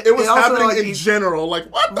fact it was happening like, in general. Like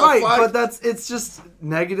what the fuck? Right, but it's just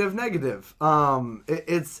negative. It's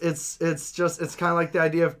kind of like the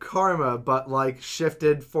idea of karma, but like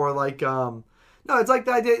shifted for like No, it's like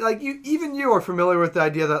the idea, like you are familiar with the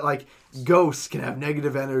idea that like ghosts can have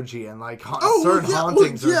negative energy and like certain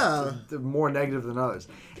hauntings are more negative than others.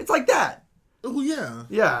 It's like that. Oh yeah.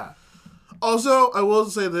 Yeah. Also, I will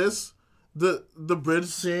say this: the bridge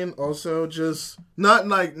scene also just not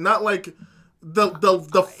like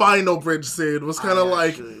the final bridge scene was kind of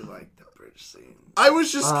like. I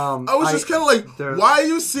was just kind of like, why are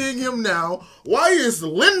you seeing him now? Why is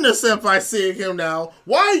Linda Senpai seeing him now?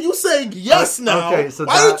 Why are you saying yes now? Okay, so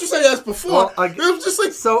why didn't you say yes before? It was just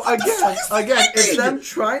like, so again, it's them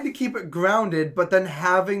trying to keep it grounded, but then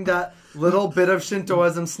having that little bit of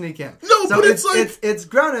Shintoism sneak in. No, so but it's like it's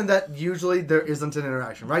grounded that usually there isn't an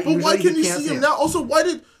interaction, right? But usually why can you see him now? Also, why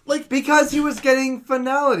did because he was getting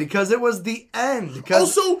finality, because it was the end.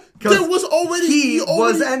 Also, there was already he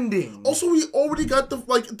was ending. Also, we already got the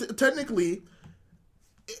technically.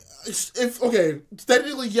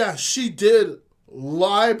 Technically, yeah, she did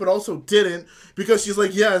lie, but also didn't because she's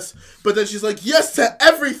like yes, but then she's like yes to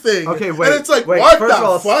everything. Okay, wait, and it's like wait, what first the of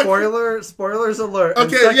all, fuck? Spoilers alert.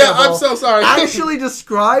 Okay, yeah, I'm so sorry. Actually,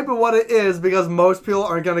 describe what it is because most people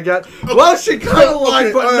aren't gonna get. Okay. Well, she kind of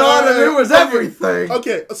lied, but not, and it was everything.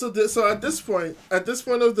 Okay, so at this point of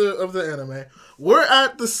the anime, we're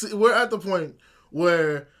at the point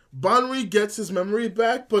where Banri gets his memory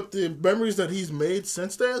back, but the memories that he's made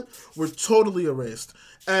since then were totally erased.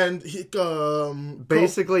 And he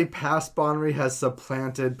basically past Banri has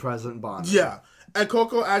supplanted present Banri. Yeah. And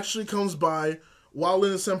Coco actually comes by while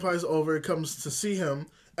Linda Senpai's over, comes to see him.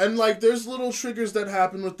 And like there's little triggers that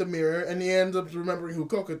happen with the mirror, and he ends up remembering who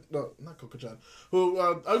not Coco-chan. Who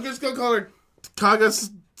I'm just gonna call her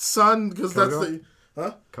Kaga's son because that's the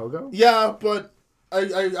Kogo? Yeah, but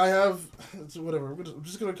I have whatever. I'm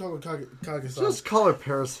just gonna call her Kage-san. Just call her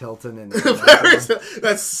Paris Hilton. And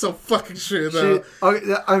that's so fucking true, though.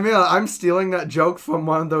 I'm stealing that joke from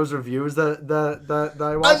one of those reviews that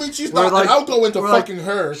I watched. I mean, she's not. Like, I'll go into fucking like,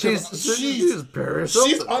 her. She's Paris Hilton.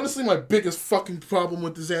 She's honestly my biggest fucking problem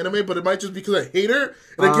with this anime, but it might just be because I hate her.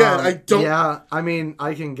 And again, I don't. Yeah, I mean,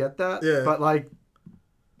 I can get that. Yeah. But like,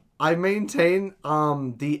 I maintain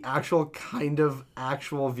the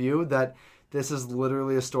actual view that. This is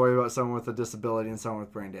literally a story about someone with a disability and someone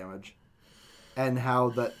with brain damage. And how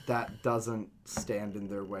that doesn't stand in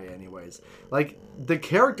their way anyways. Like, the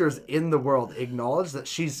characters in the world acknowledge that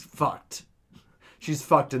she's fucked. She's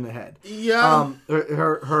fucked in the head. Yeah.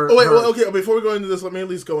 Okay, before we go into this, let me at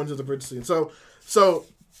least go into the bridge scene. So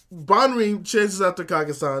Banri chases after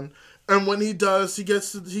Kage-san, and when he does, he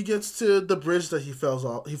gets to the bridge that he falls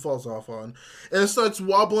off on. And it starts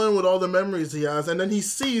wobbling with all the memories he has, and then he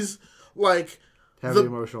sees... like heavy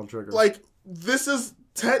emotional trigger. Like this is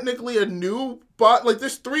technically a new bot. Like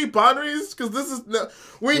there's 3 Banris because this is now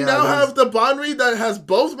have the Banri that has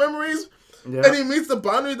both memories, and he meets the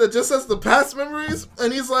Banri that just has the past memories,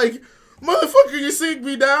 and he's like, "Motherfucker, you seeing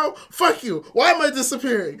me now? Fuck you! Why am I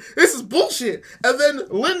disappearing? This is bullshit." And then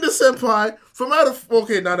Linda Senpai from not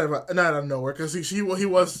out of nowhere because she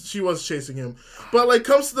was chasing him, but like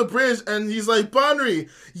comes to the bridge and he's like, "Banri,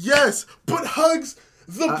 yes," but hugs.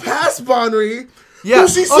 The past Banri, who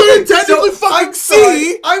she couldn't technically fucking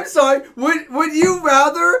see. I'm sorry. Would you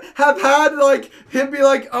rather have had like him be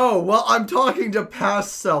like, "Oh, well, I'm talking to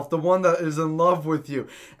past self, the one that is in love with you,"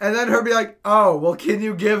 and then her be like, "Oh, well, can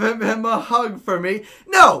you give him a hug for me?"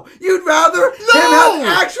 No, you'd rather him have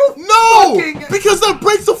actual because that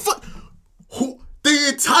breaks the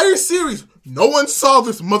entire series. No one saw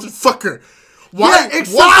this motherfucker. Why?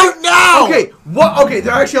 Why now? Okay,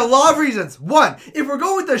 there are actually a lot of reasons. One, if we're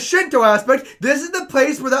going with the Shinto aspect, this is the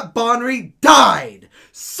place where that Banri died.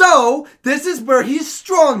 So, this is where he's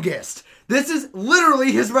strongest. This is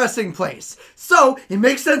literally his resting place. So, it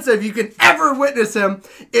makes sense that if you can ever witness him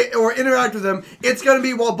or interact with him, it's going to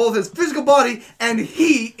be while both his physical body and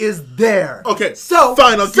he is there. Okay, so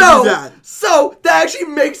fine, I'll give you that. So, that actually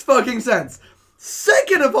makes fucking sense.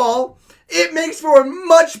 Second of all, it makes for a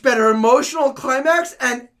much better emotional climax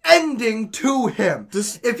and ending to him.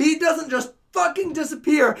 If he doesn't just fucking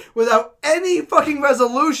disappear without any fucking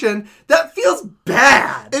resolution, that feels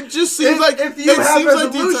bad. It just seems like if you have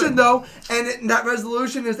resolution though, and that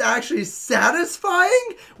resolution is actually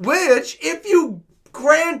satisfying, which if you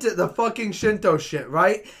grant it the fucking Shinto shit,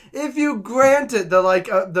 right? If you grant it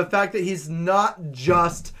the fact that he's not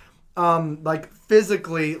just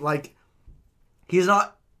physically he's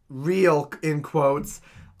not real in quotes,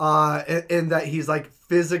 in that he's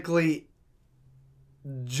physically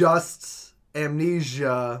just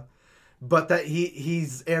amnesia, but that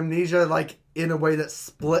he's amnesia in a way that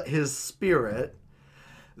split his spirit,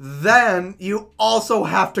 then you also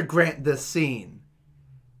have to grant this scene.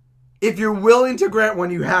 If you're willing to grant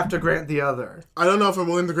one, you have to grant the other. I don't know if I'm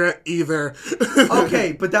willing to grant either.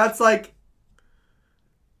 Okay, but that's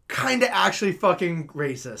kind of actually fucking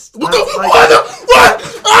racist. What?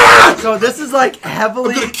 Ah! So this is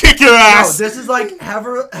heavily. I'm gonna kick your ass. No, this is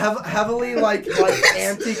heavily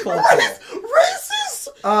anti-cultural. Racist.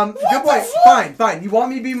 Good point. Fine. You want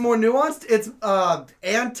me to be more nuanced? It's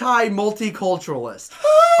anti-multiculturalist.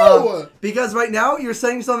 Because right now you're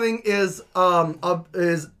saying something is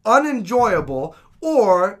unenjoyable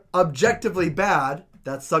or objectively bad.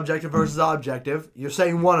 That's subjective versus objective. You're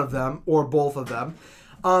saying one of them or both of them.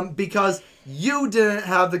 Because you didn't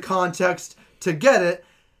have the context to get it,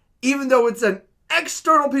 even though it's an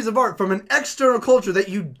external piece of art from an external culture that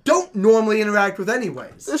you don't normally interact with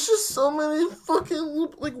anyways. There's just so many fucking,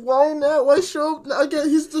 why not? Why show up? Again,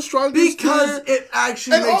 he's the strongest because it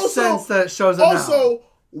actually makes sense that it shows up also,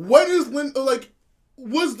 when is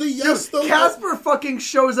was the yes though? Casper fucking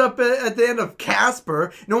shows up at the end of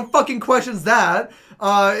Casper. No one fucking questions that.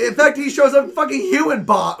 In fact, he shows up fucking human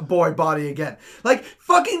boy body again.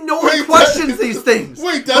 Fucking no one questions these things.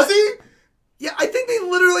 Wait, does he? Yeah, I think they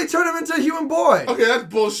literally turn him into a human boy. Okay, that's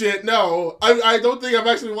bullshit. No, I don't think I've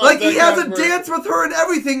actually watched that. He has a dance with her and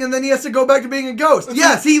everything, and then he has to go back to being a ghost.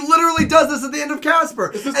 Yes, he literally does this at the end of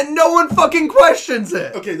Casper, and no one fucking questions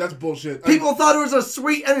it. Okay, that's bullshit. People thought it was a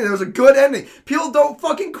sweet ending. It was a good ending. People don't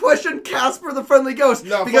fucking question Casper the Friendly Ghost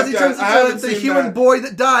because he turns into the human boy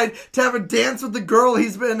that died to have a dance with the girl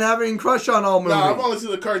he's been having a crush on all movie. No, I've only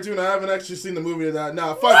seen the cartoon. I haven't actually seen the movie of that.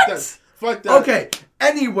 Nah, fuck that. Fuck that. Okay.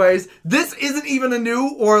 Anyways, this isn't even a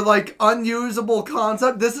new or unusable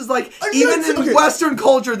concept. This is even in Western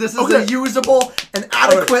culture, this is a usable and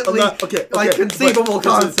adequately conceivable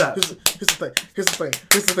concept. Here's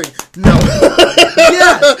the thing. No.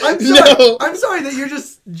 Yes, I'm sorry. No. I'm sorry that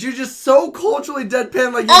you're just so culturally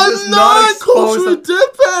deadpan. You're just not exposed. Culturally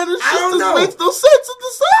deadpan. It just makes no sense in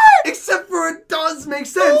the side. Except for it does make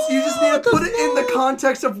sense. You just need to put it in the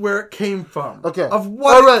context of where it came from. Okay. Of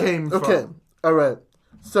what it came from. Okay. All right.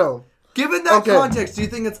 So, given that context, do you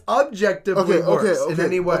think it's objectively worse in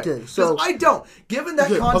any way? Okay, so I don't. Given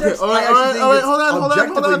that context, I actually think it's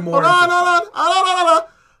objectively more interesting.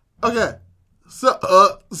 Okay,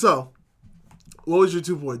 so what was your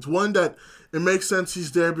 2 points? One, that it makes sense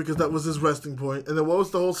he's there because that was his resting point, and then what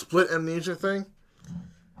was the whole split amnesia thing?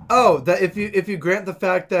 Oh, that if you grant the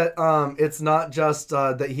fact that it's not just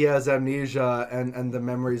that he has amnesia and the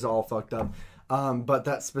memory's all fucked up. But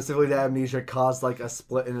that specifically the amnesia caused a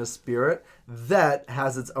split in his spirit that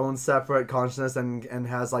has its own separate consciousness and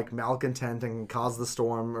has malcontent and caused the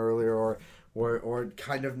storm earlier or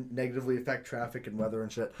kind of negatively affect traffic and weather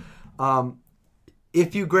and shit.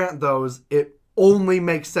 If you grant those, it only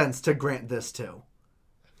makes sense to grant this too.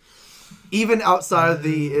 Even outside of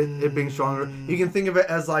it being stronger, you can think of it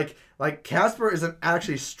as Casper isn't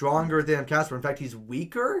actually stronger than Casper. In fact, he's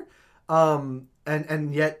weaker.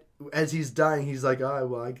 And yet, as he's dying, he's like,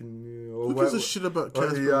 I can... Who gives a shit about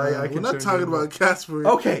Casper? We're not talking about Casper.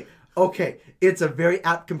 Okay. It's a very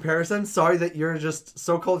apt comparison. Sorry that you're just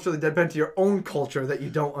so culturally deadpan to your own culture that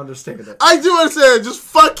you don't understand it. I do understand. Just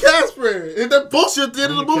fuck Casper. And that bullshit at the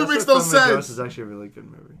end of the movie makes no sense. Ghost is actually a really good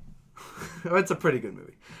movie. It's a pretty good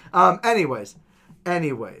movie. Anyways.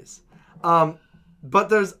 But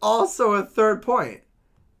there's also a third point.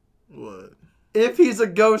 What? If he's a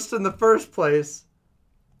ghost in the first place...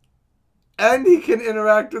 and he can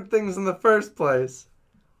interact with things in the first place,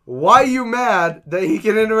 why are you mad that he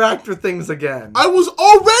can interact with things again? I was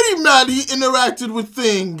already mad he interacted with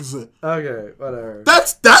things. Okay, whatever.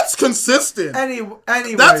 That's consistent.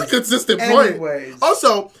 Anyways. That's a consistent point.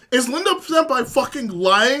 Also, is Linda Senpai fucking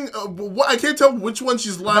lying? I can't tell which one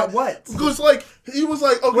she's lying. About what? Because, like, he was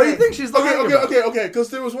like, okay. What do you think she's lying about? Okay. Because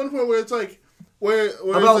there was one point where it's like, where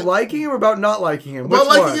about like, liking him or about not liking him? About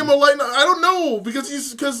liking him or liking I don't know.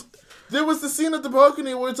 Because there was the scene at the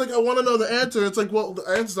balcony where it's like, I want to know the answer. It's like, well, the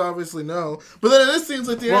answer's obviously no. But then in this scene, it's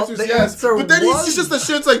like, the answer's yes. But then he's just the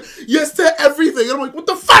shit's like, yes to everything. And I'm like, what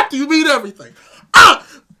the fuck do you mean everything? Ah!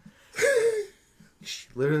 She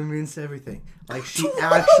literally means everything. Like, she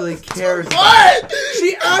actually cares. What?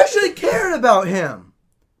 She actually cared about him.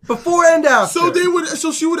 Before and after.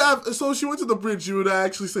 So she went to the bridge, she would have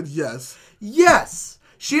actually said yes. Yes.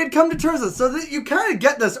 She had come to terms with it. So that you kind of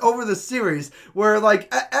get this over the series where,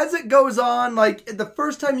 like, as it goes on, like, the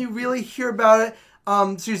first time you really hear about it,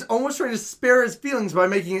 she's almost trying to spare his feelings by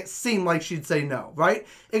making it seem like she'd say no, right?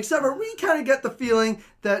 Except for we kind of get the feeling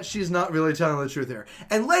that she's not really telling the truth here.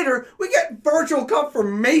 And later, we get virtual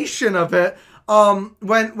confirmation of it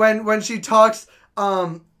when she talks...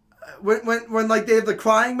 When like they have the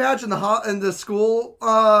crying match in the school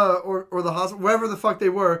or the hospital, wherever the fuck they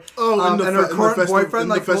were, and her current boyfriend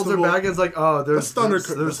like holds her back and is like, oh, there's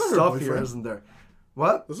stuff here, isn't there?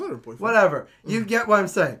 What? That's not her boyfriend. Whatever. You get what I'm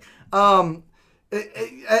saying. And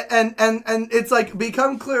it's like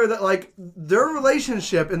become clear that like their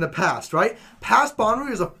relationship in the past, right? Past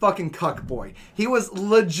Bonry was a fucking cuck boy. He was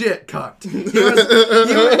legit cucked. He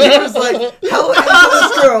was like hell into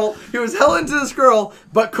this girl. He was hell into this girl,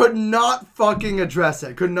 but could not fucking address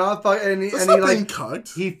it. Could not fuck. And he like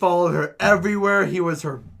cucked. He followed her everywhere. He was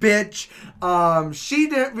her bitch. She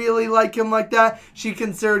didn't really like him like that. She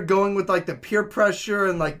considered going with like the peer pressure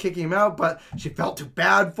and like kicking him out, but she felt too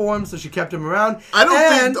bad for him, so she kept him around. I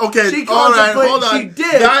don't think. Okay, all right, hold on. She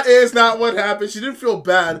did. That is not what happened. She didn't feel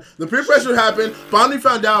bad. The peer pressure happened. Bonnie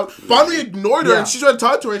found out. Bonnie ignored her, and she tried to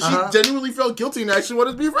talk to her, and she genuinely felt guilty and actually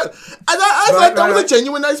wanted to be a friend. I thought that was a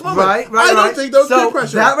genuine nice moment. I don't think that was peer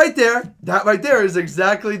pressure. That right there is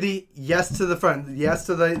exactly the yes to the friend, yes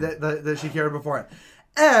to the that she cared beforehand,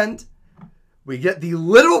 and we get the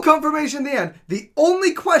literal confirmation in the end. The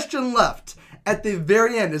only question left at the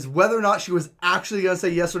very end is whether or not she was actually going to say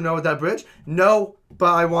yes or no at that bridge. No,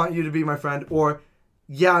 but I want you to be my friend. Or,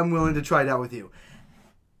 yeah, I'm willing to try it out with you.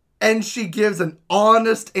 And she gives an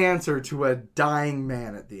honest answer to a dying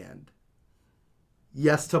man at the end.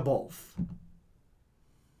 Yes to both.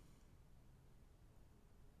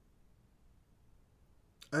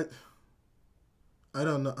 I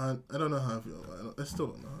don't know. I don't know how I feel. I still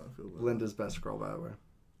don't know how I feel. Linda's best girl, by the way.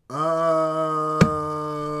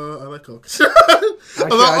 I like Oka-chan.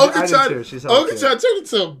 I do too. She's Oka-chan turned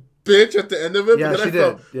into a bitch at the end of it. Yeah,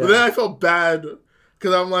 but then I felt bad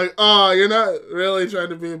because I'm like, oh, you're not really trying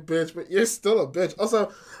to be a bitch, but you're still a bitch.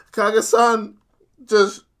 Also, Kaga-san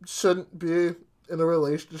just shouldn't be in a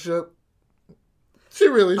relationship. She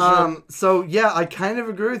really should. So yeah, I kind of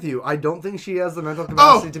agree with you. I don't think she has the mental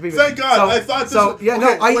capacity to be. Thank God! I thought this.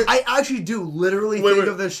 I actually do literally think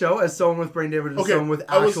of this show as someone with brain damage and someone with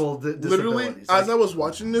actual disabilities. Literally, as I was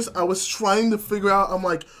watching this, I was trying to figure out. I'm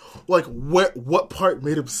like what part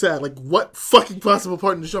made him sad? Like, what fucking possible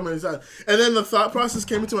part in the show made him sad? And then the thought process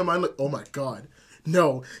came into my mind, like, oh my God.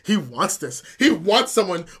 No, he wants this. He wants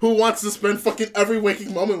someone who wants to spend fucking every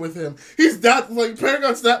waking moment with him. He's that, like,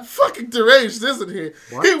 Paragon's that fucking deranged, isn't he?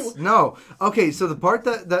 What? No. Okay, so the part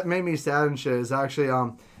that made me sad and shit is actually,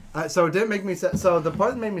 so it didn't make me sad. So the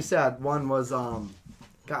part that made me sad, one was, God,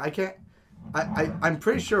 I'm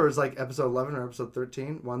pretty sure it was like episode 11 or episode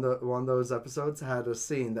 13. One of those episodes had a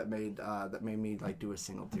scene that made me like do a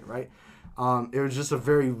single tear, right? It was just a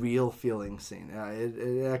very real feeling scene.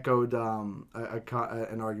 It echoed an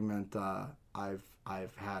argument I've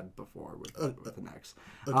had before with an ex.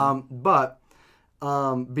 Okay. But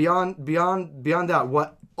beyond that,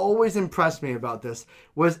 what always impressed me about this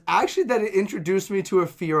was actually that it introduced me to a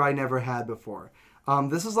fear I never had before.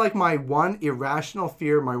 This is like my one irrational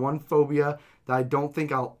fear, my one phobia that I don't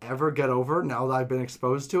think I'll ever get over now that I've been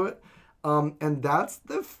exposed to it. And that's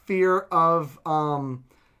the fear of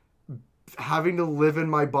having to live in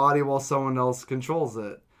my body while someone else controls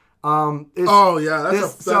it.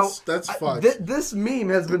 That's fucked. This meme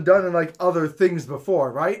has been done in like other things before,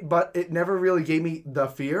 right? But it never really gave me the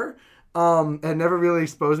fear. And never really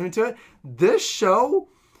exposed me to it. This show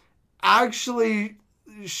actually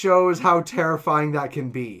shows how terrifying that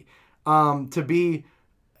can be. To be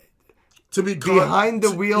to be behind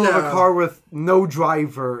the wheel of a car with no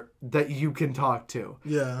driver that you can talk to.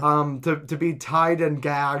 Yeah. To be tied and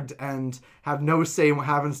gagged and have no say in what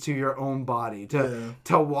happens to your own body.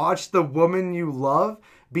 To watch the woman you love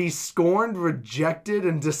be scorned, rejected,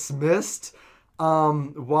 and dismissed,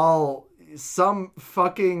 while some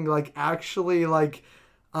fucking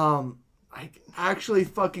actually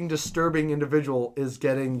fucking disturbing individual is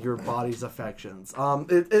getting your body's affections.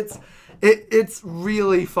 It's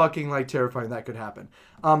really fucking terrifying that could happen.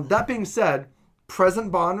 That being said,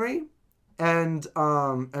 present Bonri and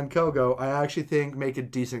Kogo, I actually think make a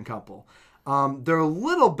decent couple. They're a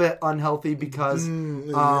little bit unhealthy because I'm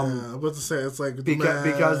about to say it's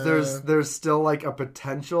because there's still a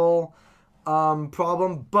potential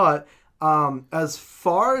problem, but as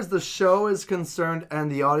far as the show is concerned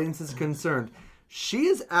and the audience is concerned, she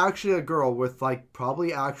is actually a girl with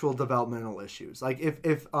probably actual developmental issues.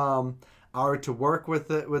 If I were to work with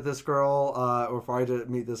this girl, or if I were to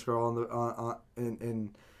meet this girl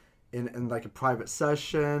in a private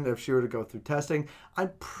session, if she were to go through testing,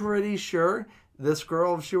 I'm pretty sure this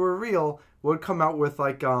girl, if she were real, would come out with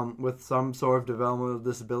with some sort of developmental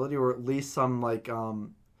disability, or at least some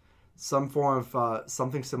form of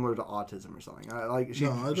something similar to autism or something. She'd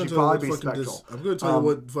probably be spectral. I'm going to tell you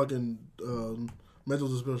what fucking mental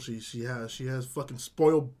disability she has. She has fucking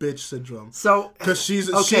spoiled bitch syndrome. So, because she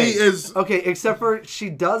is except for she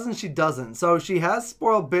does and she doesn't. So she has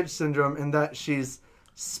spoiled bitch syndrome in that she's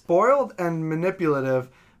spoiled and manipulative,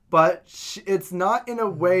 but it's not in a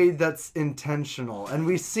way that's intentional, and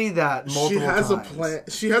we see that multiple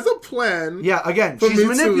times. She has a plan. Yeah, again, she's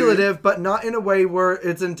manipulative, but not in a way where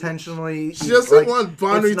it's intentionally. She doesn't want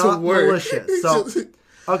Bonri to work. Malicious. So,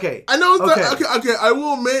 okay, I know. Okay. I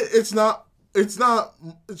will admit it's not. It's not.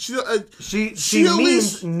 She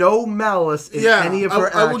means no malice in any of her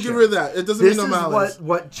actions. I will give her that. It doesn't mean no malice. This is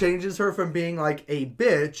what changes her from being a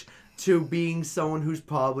bitch to being someone who's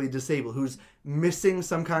probably disabled, who's missing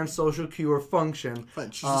some kind of social cue or function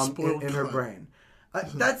in her brain.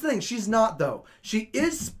 That's the thing. She's not, though. She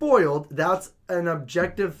is spoiled. That's an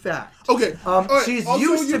objective fact. Okay. She's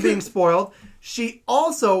used to being spoiled. She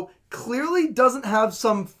also clearly doesn't have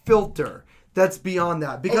some filter that's beyond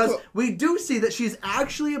that, because we do see that she's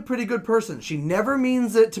actually a pretty good person. She never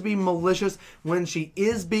means it to be malicious. When she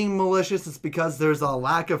is being malicious, it's because there's a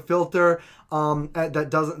lack of filter that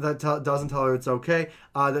doesn't tell her it's okay,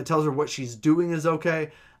 that tells her what she's doing is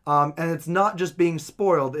okay. And it's not just being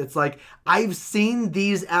spoiled. It's I've seen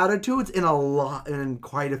these attitudes in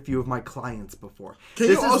quite a few of my clients before.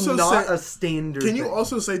 This is not a standard. Can you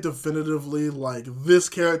also say definitively this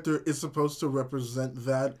character is supposed to represent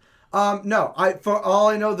that? No. For all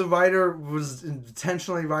I know, the writer was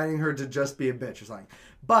intentionally writing her to just be a bitch or something.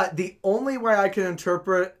 But the only way I can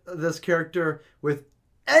interpret this character with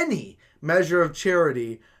any measure of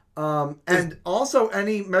charity, and also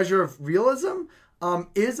any measure of realism,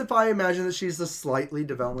 is if I imagine that she's a slightly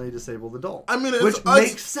developmentally disabled adult. I mean, which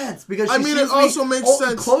makes sense, because it also makes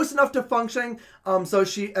sense, close enough to functioning. So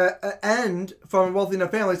she and from a wealthy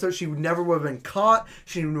enough family, so she never would have been caught.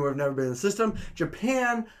 She would have never been in the system.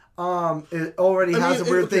 Japan. It already has a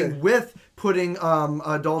weird thing with putting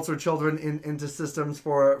adults or children into systems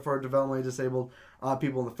for developmentally disabled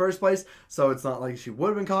people in the first place. So it's not like she would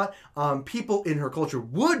have been caught. People in her culture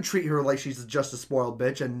would treat her like she's just a spoiled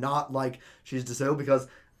bitch and not like she's disabled, because,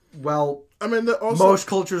 well, I mean, most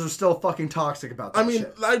cultures are still fucking toxic about that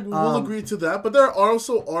shit. I will agree to that, but there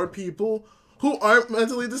also are people who aren't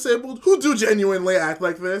mentally disabled who do genuinely act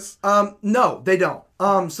like this. No, they don't.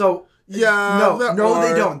 Yeah, no,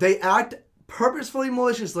 they don't. They act purposefully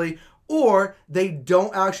maliciously, or they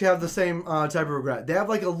don't actually have the same type of regret. They have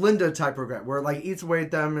a Linda type regret, where it eats away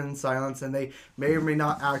at them in silence, and they may or may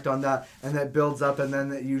not act on that, and that builds up, and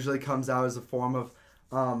then it usually comes out as a form of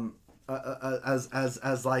as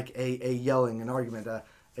a yelling, an argument,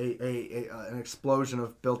 an explosion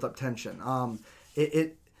of built up tension.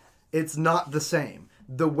 It's not the same.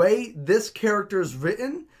 The way this character is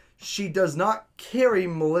written, she does not carry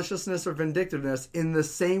maliciousness or vindictiveness in the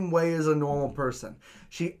same way as a normal person.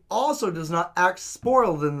 She also does not act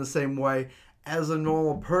spoiled in the same way as a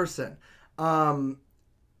normal person. And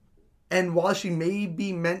while she may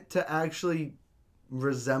be meant to actually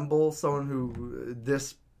resemble someone who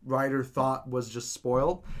this writer thought was just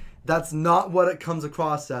spoiled, that's not what it comes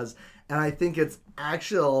across as. And I think it's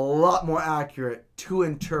actually a lot more accurate to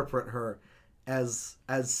interpret her as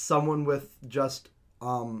someone with just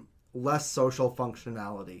less social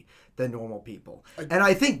functionality than normal people. And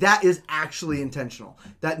I think that is actually intentional.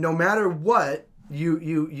 That no matter what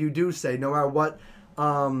you do say, no matter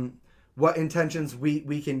what intentions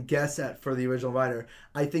we can guess at for the original writer,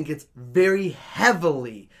 I think it's very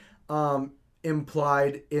heavily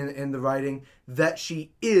implied in the writing that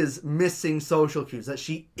she is missing social cues, that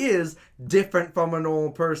she is different from a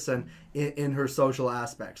normal person in her social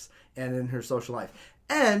aspects and in her social life,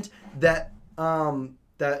 and that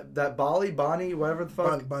that Bonnie, whatever the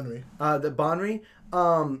fuck, that Bonry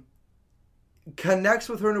connects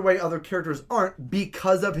with her in a way other characters aren't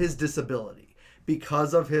because of his disability,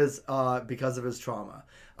 because of his trauma,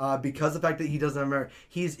 because of the fact that he doesn't have memory.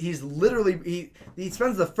 He's literally he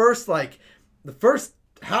spends the first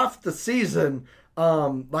half the season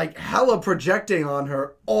hella projecting on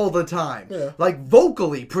her all the time, like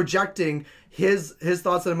vocally projecting his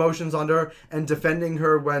thoughts and emotions onto her and defending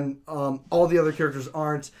her when all the other characters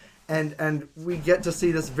aren't, and we get to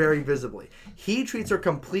see this very visibly. He treats her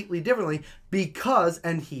completely differently because,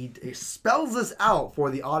 and he spells this out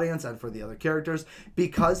for the audience and for the other characters,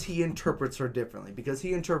 because he interprets her differently, because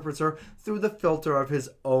he interprets her through the filter of his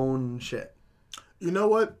own shit. You know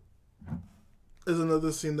what is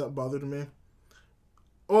another scene that bothered me?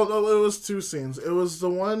 Well, no, it was two scenes. It was the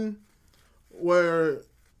one where...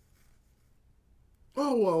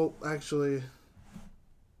 Oh, well, actually...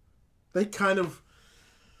 They kind of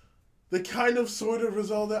sort of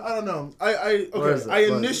resolved that. I don't know. I'm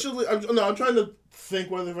trying to think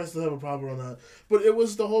whether if I still have a problem or not. But it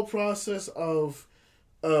was the whole process of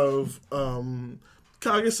Kage-san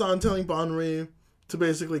telling Bonri to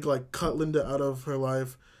basically like cut Linda out of her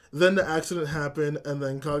life. Then the accident happened, and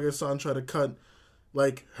then Kage-san tried to cut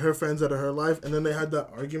like her friends out of her life, and then they had that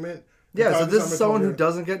argument. Yeah, so this is someone who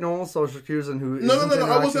doesn't get normal social cues and who no.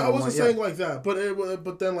 I wasn't saying like that,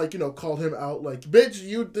 but then like called him out like, bitch,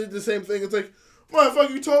 you did the same thing. It's like, motherfucker,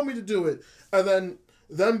 you told me to do it, and then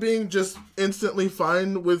them being just instantly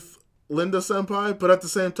fine with Linda Senpai, but at the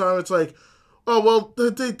same time, it's like, oh well,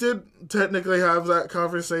 they did technically have that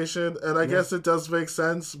conversation, and I guess it does make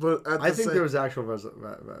sense. But I think there was actual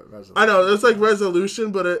resolution. I know there's like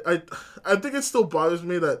resolution, but I think it still bothers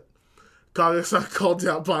me that Kage-san called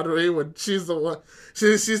out Bonri when she's the one.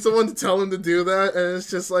 She's the one to tell him to do that, and it's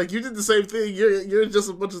just like, you did the same thing. You're just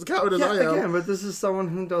as much as a coward as I am. Again, but this is someone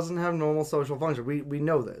who doesn't have normal social function. We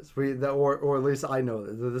know this. Or at least I know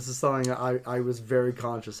this. This is something I was very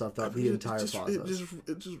conscious of throughout the entire process.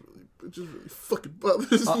 It just really fucking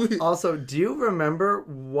bothers me. Also, do you remember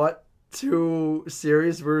what two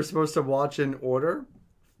series we were supposed to watch in order?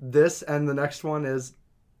 This and the next one is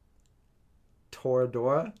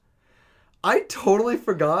Toradora. I totally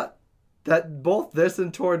forgot that both this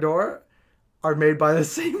and Toradora are made by the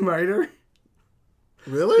same writer.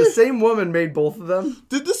 Really? The same woman made both of them.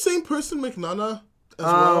 Did the same person make Nana as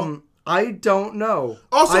well? I don't know.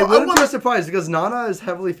 Also, I wouldn't be surprised because Nana is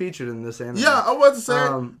heavily featured in this anime. Yeah, I was to say.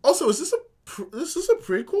 Also, is this a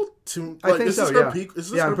prequel to? Like, I think so.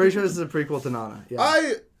 Yeah, I'm pretty sure this is a prequel to Nana.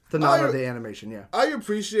 Yeah. To Nana, the animation, yeah. I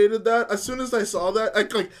appreciated that. As soon as I saw that,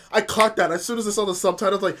 I caught that. As soon as I saw the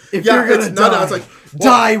subtitles, like, if you're gonna die, Nana, I was like,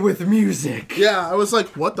 die with music. Yeah, I was like,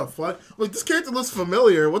 what the fuck? Like, this character looks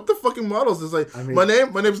familiar. What the fucking models is like? My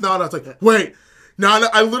name's Nana. I was like, wait, Nana.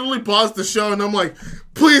 I literally paused the show and I'm like,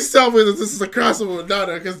 please tell me that this is a crossover with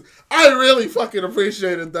Nana, because I really fucking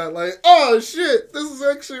appreciated that. Like, oh shit, this is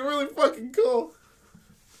actually really fucking cool.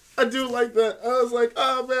 I do like that. I was like,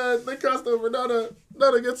 oh man, they crossed over Nana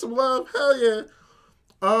get some love. Hell yeah.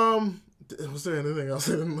 Was there anything else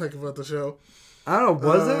I didn't like about the show? I don't know.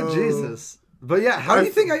 Was it? Jesus. But yeah, how do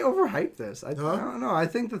you think I overhyped this? I don't know. I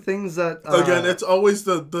think the things that... Again, it's always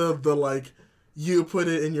the like, you put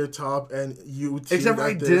it in your top and you... Except for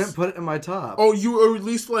I didn't put it in my top. Oh, or at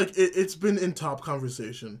least like, it's been in top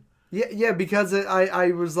conversation. Yeah, because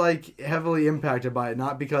I was like heavily impacted by it,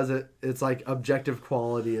 not because it's like objective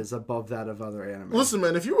quality is above that of other anime. Listen,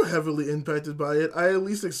 man, if you were heavily impacted by it, I at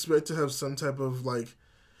least expect to have some type of like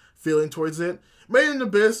feeling towards it. Made in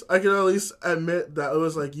Abyss, I can at least admit that it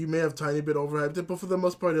was like, you may have tiny bit overhyped it, but for the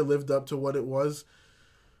most part, it lived up to what it was.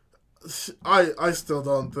 I still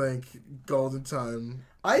don't think Golden Time.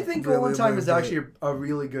 I think really Golden Time is actually a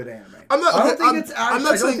really good anime. I'm not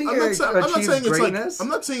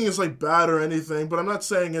saying it's like bad or anything, but I'm not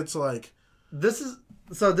saying it's like...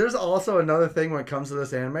 So there's also another thing when it comes to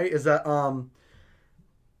this anime is that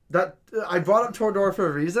that I brought up Toradora for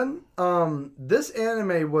a reason. This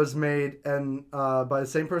anime was made by the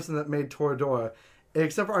same person that made Toradora,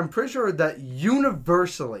 except for I'm pretty sure that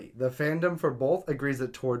universally the fandom for both agrees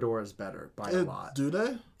that Toradora is better by a lot. Do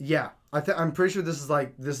they? Yeah. I'm pretty sure this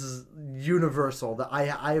is universal. That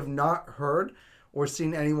I have not heard or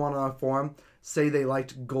seen anyone on a forum say they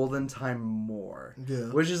liked Golden Time more.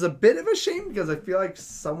 Yeah. Which is a bit of a shame because I feel like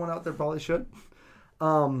someone out there probably should.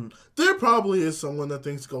 There probably is someone that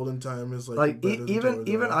thinks Golden Time is like better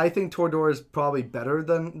even I think Toradora is probably better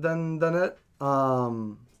than it.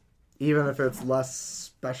 Even if it's less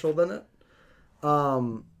special than it.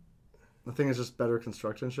 I think it's just better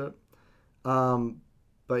construction shit.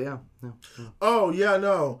 But yeah. Oh yeah,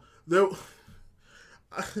 no. There.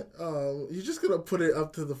 You're just gonna put it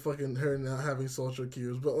up to the fucking her not having social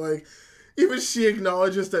cues, but like, even she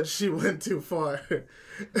acknowledges that she went too far.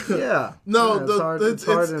 Yeah. No, it's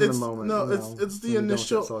hard in the moment. No, it's the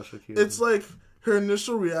initial. It's like her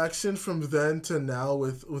initial reaction from then to now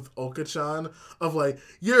with Oka-chan of like,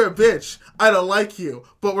 you're a bitch, I don't like you,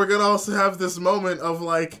 but we're gonna also have this moment of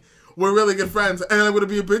like, we're really good friends, and then I'm gonna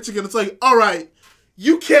be a bitch again. It's like, all right.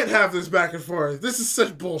 You can't have this back and forth. This is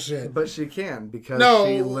such bullshit. But she can because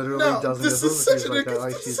she literally doesn't. This is such an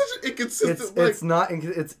inconsistent. It's not.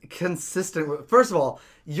 It's consistent. First of all,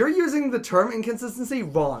 you're using the term inconsistency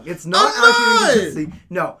wrong. It's not actually inconsistency.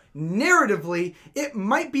 No, narratively, it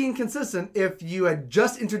might be inconsistent if you had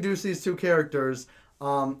just introduced these two characters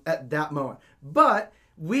at that moment. But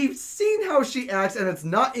we've seen how she acts, and it's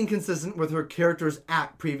not inconsistent with her character's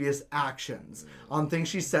previous actions on things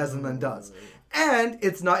she says and then does. And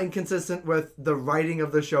it's not inconsistent with the writing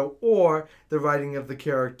of the show or the writing of the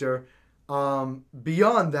character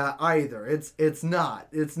beyond that either. It's not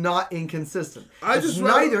inconsistent. It's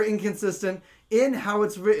neither inconsistent in how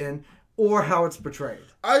it's written or how it's portrayed.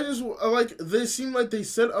 I just like, they seem like they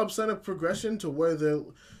set up progression to where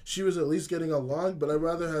she was at least getting along, but I'd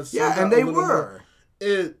rather have seen and they were.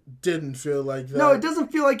 It didn't feel like that. No, it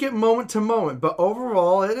doesn't feel like it moment to moment, but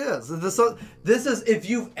overall it is. This is if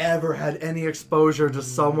you've ever had any exposure to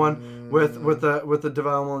someone with a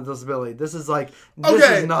developmental disability. This is like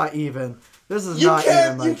is not even. This is not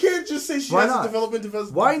even. Like, you can't just say she has a developmental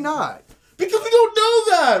disability. Why not? Because we don't know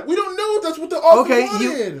that. We don't know if that's what the author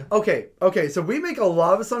wanted. Okay. So we make a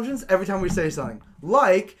lot of assumptions every time we say something.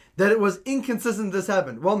 Like that it was inconsistent this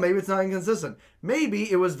happened. Well, maybe it's not inconsistent.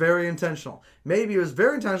 Maybe it was very intentional. Maybe it was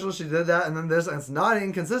very intentional. She did that and then this. And it's not an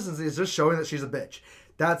inconsistency. It's just showing that she's a bitch.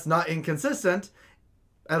 That's not inconsistent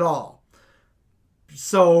at all.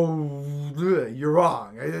 So you're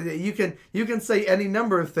wrong. You can say any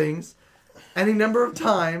number of things, any number of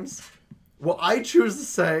times. What I choose to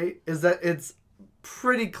say is that it's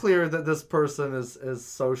pretty clear that this person is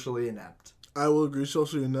socially inept. I will agree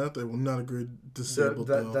socially inept. I will not agree disabled.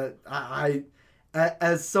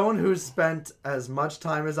 As someone who's spent as much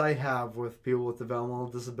time as I have with people with developmental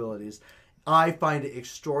disabilities, I find it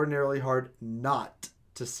extraordinarily hard not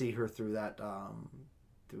to see her through that.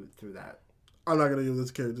 Through that. I'm not gonna give this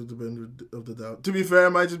character the benefit of the doubt. To be fair,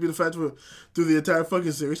 it might just be the fact that through the entire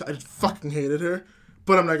fucking series, I just fucking hated her.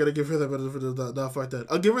 But I'm not going to give her that benefit of the doubt. Fuck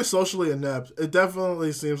that. I'll give her socially inept. It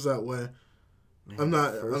definitely seems that way. Man,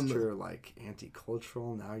 first you're like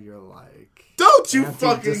anti-cultural, now you're like don't you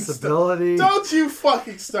fucking disability. Don't you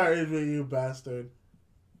fucking start with me, you bastard.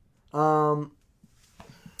 I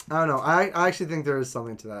don't know. I actually think there is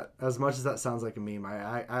something to that. As much as that sounds like a meme,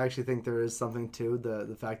 I actually think there is something to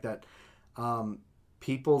the fact that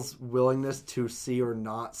people's willingness to see or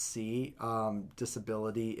not see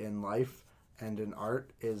disability in life and in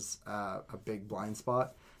art is a big blind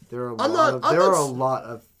spot. There are a lot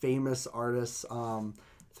of famous artists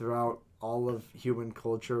throughout all of human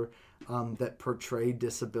culture that portray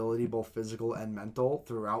disability, both physical and mental,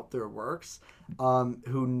 throughout their works,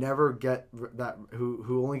 who never get that,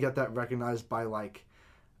 who only get that recognized by like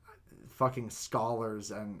fucking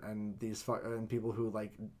scholars and these and people who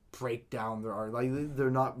like break down their art. Like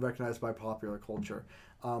they're not recognized by popular culture.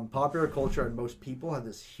 Popular culture and most people have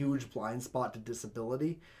this huge blind spot to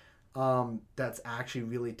disability that's actually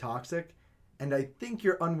really toxic. And I think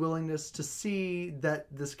your unwillingness to see that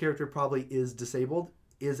this character probably is disabled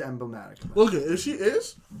is emblematic. Okay, if she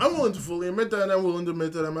is, I'm willing to fully admit that, and I'm willing to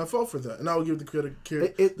admit that I'm at fault for that. And I will give the character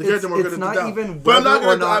more credit to doubt. But I'm not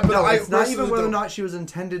going to. It's not even whether or not she was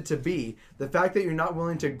intended to be. The fact that you're not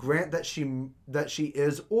willing to grant that she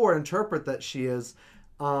is or interpret that she is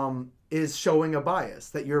showing a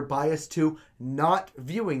bias. That you're biased to not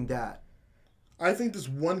viewing that. I think this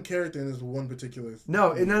one character in this one particular thing.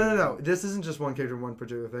 No. This isn't just one character in one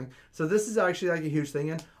particular thing. So this is actually like a huge thing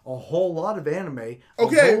in a whole lot of anime.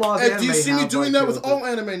 Okay, do you see me doing that with all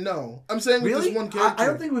anime? No. I'm saying with this one character. I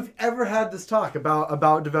don't think we've ever had this talk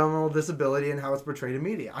about developmental disability and how it's portrayed in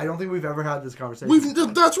media. I don't think we've ever had this conversation.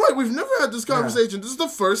 That's right. We've never had this conversation. Yeah. This is the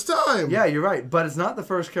first time. Yeah, you're right. But it's not the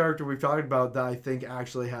first character we've talked about that I think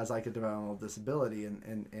actually has like a developmental disability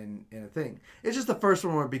in a thing. It's just the first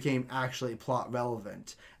one where it became actually plot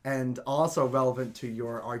relevant and also relevant to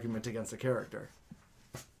your argument against the character.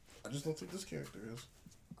 I just don't think this character is.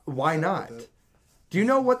 Why not? Do you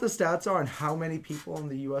know what the stats are on how many people in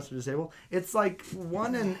the U.S. are disabled? It's like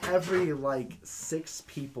 1 in every 6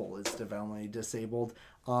 people is developmentally disabled,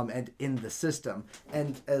 and in the system,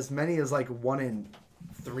 and as many as 1 in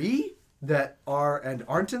 3 that are and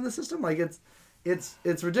aren't in the system.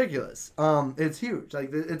 It's ridiculous. It's huge.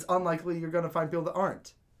 It's unlikely you're gonna find people that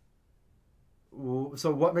aren't.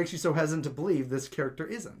 So what makes you so hesitant to believe this character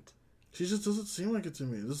isn't? She just doesn't seem like it to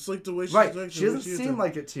me. This is like the way she's right. She doesn't seem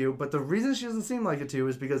like it to you, but the reason she doesn't seem like it to you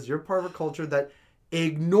is because you're part of a culture that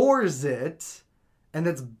ignores it, and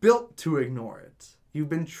that's built to ignore it. You've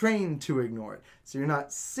been trained to ignore it, so you're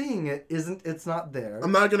not seeing it. It's not there.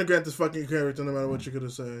 I'm not gonna grant this fucking character no matter what you're gonna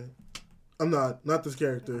say. I'm not this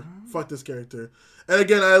character. Fuck this character. And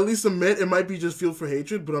again, I at least admit it might be just fuel for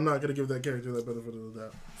hatred, but I'm not gonna give that character that benefit of the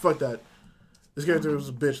doubt. Fuck that. This character was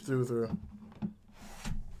a bitch through and through.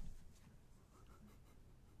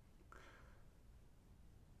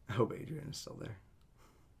 I hope Adrian is still there.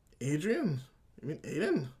 Adrian? You mean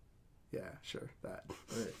Aiden? Yeah, sure. That.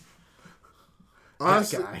 Right.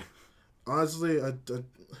 Honestly, that guy. Honestly, I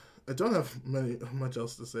don't have much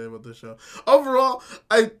else to say about this show. Overall,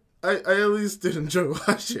 I at least did enjoy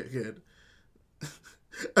watching it again.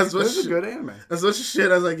 It was a good anime. As much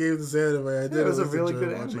shit as I gave this anime, I did. It was a really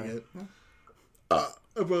good anime. Yeah.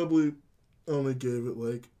 I probably only gave it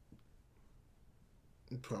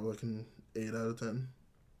probably an 8 out of 10.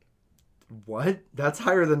 What? That's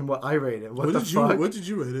higher than what I rated. What the fuck? What did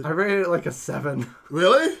you rate it? I rated it a 7.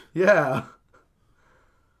 Really? Yeah.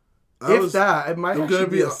 It might actually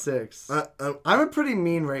be a 6. I'm a pretty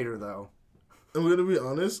mean rater, though. I'm gonna be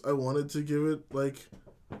honest. I wanted to give it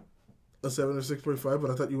a 7 or 6.5, but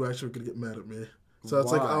I thought you were actually gonna get mad at me. So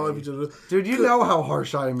it's dude, you know how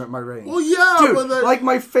harsh I am at my rating. Well, yeah, dude, but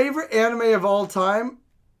my favorite anime of all time.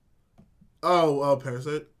 Oh,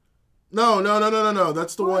 Parasite. No.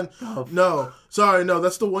 That's the one. No, sorry, no.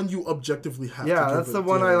 That's the one you objectively have. Yeah, that's the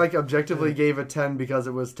one I objectively gave a 10 because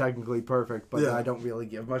it was technically perfect, but I don't really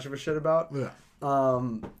give much of a shit about. Yeah.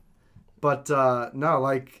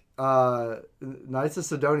 Knights of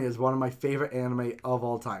Sidonia is one of my favorite anime of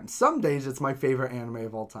all time. Some days it's my favorite anime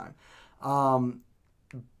of all time.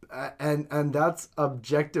 And that's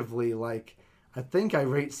objectively I think I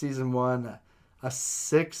rate season 1 a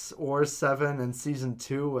 6 or 7 and season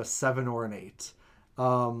 2 a 7 or an 8.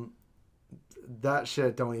 That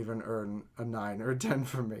shit don't even earn a 9 or a 10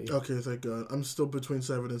 for me. Okay, thank God. I'm still between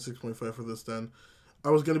 7 and 6.5 for this then. I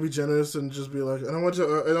was gonna be generous and just be like, I don't want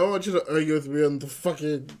you to argue with me on the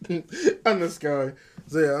fucking on this guy.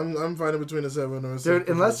 So yeah, I'm fine in between a 7 or a 6. Dude,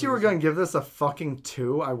 unless you were gonna give this a fucking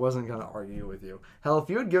 2, I wasn't gonna argue with you. Hell, if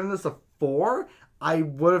you had given this a 4, I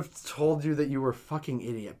would have told you that you were a fucking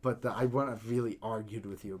idiot, but I wouldn't have really argued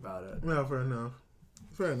with you about it. No, fair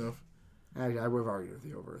enough. Actually, I would have argued with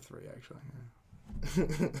you over a 3, actually. Yeah.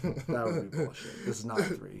 That would be bullshit. This is not a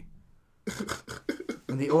 3.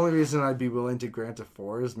 And the only reason I'd be willing to grant a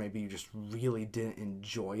 4 is maybe you just really didn't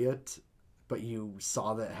enjoy it, but you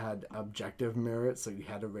saw that it had objective merit, so you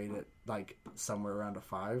had to rate it somewhere around a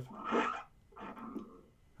 5.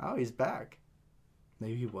 Oh, he's back.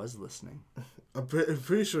 Maybe he was listening. I'm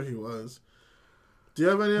pretty sure he was. Do you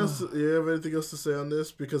have anything else to say on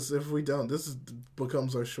this? Because if we don't,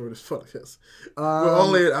 becomes our shortest podcast. We're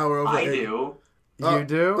only an hour over. I do. You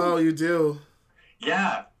do? Oh, you do.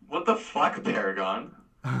 Yeah. What the fuck, Paragon?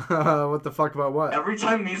 What the fuck about what? Every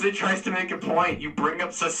time Mize tries to make a point, you bring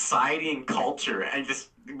up society and culture and just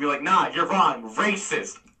be like, nah, you're wrong.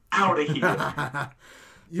 Racist. Out of here.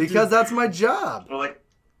 Because that's my job. Well,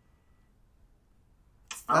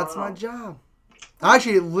 that's my job.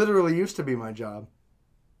 Actually, it literally used to be my job.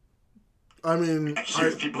 I mean,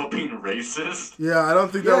 accuse people of being racist. Yeah, I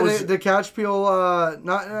don't think that was the catch people.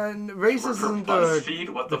 Not racist isn't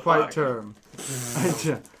the right term.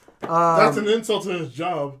 That's an insult to his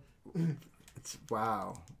job. It's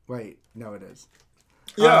wow. Wait, no, it is.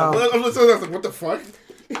 Yeah, what the fuck?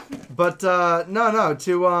 But no.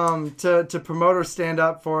 To promote or stand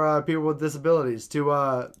up for people with disabilities.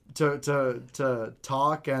 To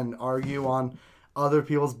talk and argue on other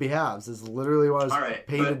people's behalves is literally what I was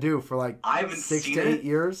paid to do for 6 to 8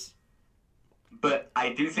 years. But I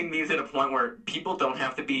do think Mia's at a point where people don't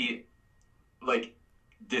have to be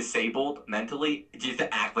disabled mentally just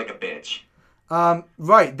to act like a bitch.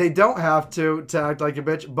 Right, they don't have to act like a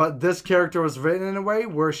bitch, but this character was written in a way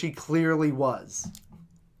where she clearly was.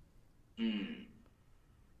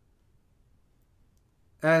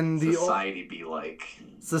 And society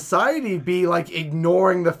be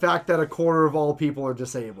ignoring the fact that a quarter of all people are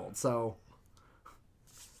disabled. So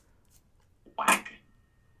whack.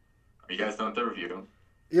 Are you guys done with the review?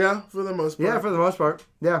 Yeah, for the most part. Yeah, for the most part.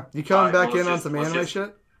 Yeah, you coming back in on some anime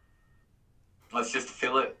shit? Let's just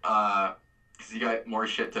fill it, because you got more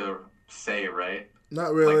shit to say, right?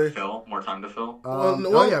 Not really. Like fill? More time to fill?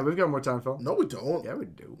 Oh, yeah, we've got more time to fill. No, we don't. Yeah, we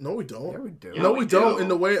do. No, we don't. Yeah, we do. No, we don't. In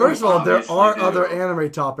the way. First of all, there are other anime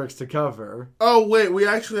topics to cover. Oh, wait, we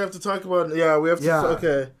actually have to talk about... Yeah, we have to... Yeah.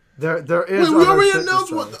 Okay. There is... Wait, we already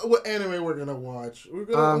announced what anime we're going to watch. We're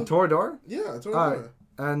gonna, Toradora? Yeah, Toradora. Right.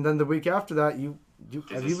 And then the week after that, have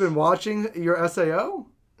you been watching your SAO?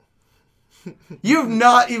 You've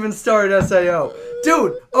not even started SAO.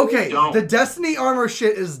 Dude, okay, the Destiny armor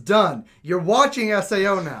shit is done. You're watching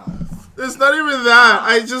SAO now. It's not even that.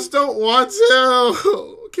 I just don't want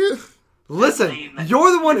to. Okay. Listen,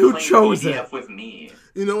 you're the one who chose it. With me.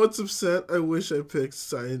 You know what's upset? I wish I picked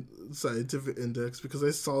Scientific Index because I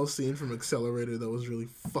saw a scene from Accelerator that was really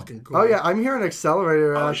fucking cool. Oh yeah, I'm hearing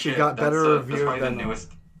Accelerator actually got better reviews than the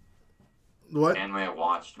newest. What anime I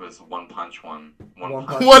watched was One Punch One. One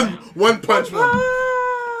Punch One.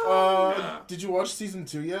 Yeah. Did you watch season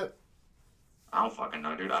 2 yet? I don't fucking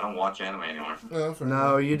know, dude. I don't watch anime anymore.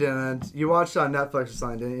 No, you didn't. You watched on Netflix or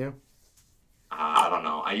something, didn't you? I don't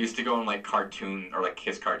know. I used to go on like cartoon or like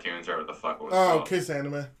Kiss cartoons or whatever the fuck it was. Oh, Kiss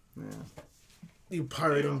anime. Yeah. You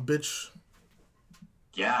pirating bitch.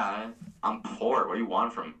 Yeah, I'm poor. What do you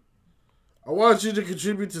want from? I want you to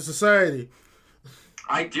contribute to society.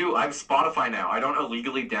 I do. I have Spotify now. I don't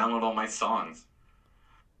illegally download all my songs.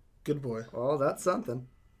 Good boy. Well, that's something.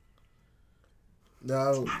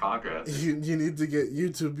 No. Progress. You need to get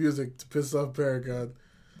YouTube Music to piss off Paragon.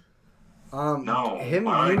 No. Him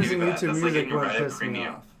using YouTube Music won't piss me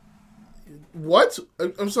off. What?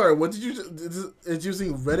 I'm sorry. What did you? It's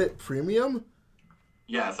using Reddit Premium?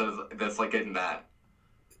 Yeah, so that's like getting that,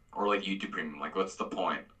 or like YouTube Premium. Like, what's the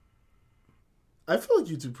point? I feel like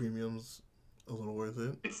YouTube Premium's a little worth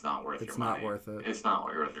it. It's not worth your money. It's not worth it. It's not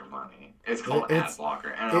worth your money. It's called ad blocker,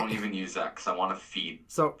 and I don't even use that because I want to feed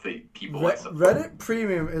the people I support. Reddit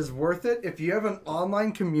Premium is worth it if you have an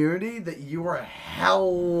online community that you are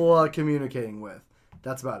hella communicating with.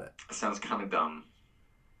 That's about it. It sounds kind of dumb.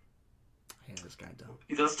 Yeah, it's kind of dumb.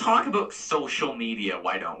 Let's talk about social media,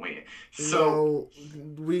 why don't we? So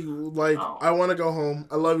we like. Oh. I want to go home.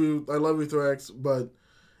 I love you, Thrax, but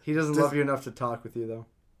he doesn't love you enough to talk with you though.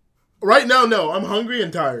 Right now, no. I'm hungry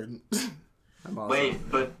and tired. Wait,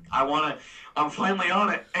 but I'm finally on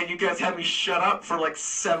it, and you guys had me shut up for like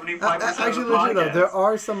 75% of the podcast. Though, there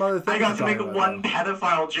are some other things. I got to make one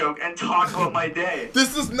pedophile joke and talk about my day.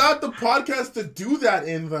 This is not the podcast to do that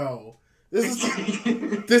in, though. This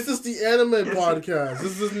is the anime podcast.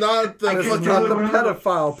 This is not the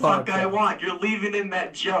pedophile podcast. Fuck, I want. You're leaving in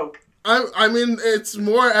that joke. I mean, it's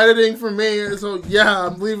more editing for me, so yeah,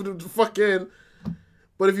 I'm leaving it the fuck in.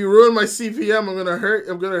 But if you ruin my CPM, I'm gonna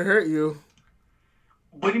hurt you.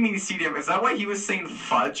 What do you mean CPM? Is that why he was saying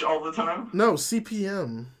fudge all the time? No,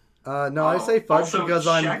 CPM. No, I say fudge because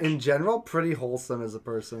I'm, in general, pretty wholesome as a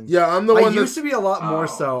person. Yeah, I'm the one I used to be a lot more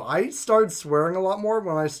so. I started swearing a lot more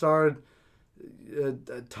when I started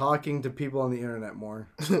talking to people on the internet more.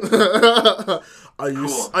 Are you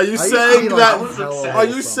saying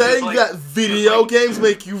that video games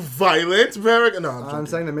make you violent, Varric? No, I'm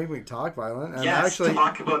saying they make me talk violent. And yes, actually,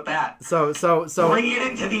 talk about that. So bring it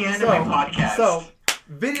into the anime podcast. So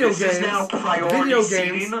video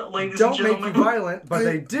games don't make you violent, but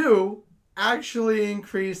they do actually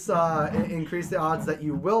increase the odds that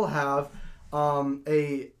you will have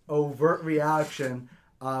a overt reaction.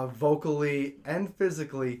 Vocally and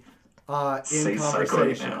physically in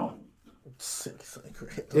conversation.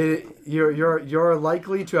 You're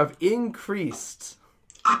likely to have increased.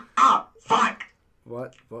 Fuck!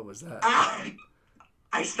 What was that?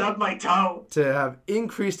 I stubbed my toe. To have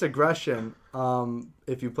increased aggression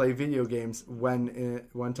if you play video games when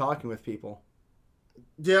talking with people.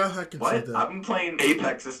 Yeah, I can see that. I've been playing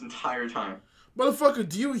Apex this entire time. Motherfucker,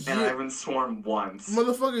 do you hear... And I haven't sworn once.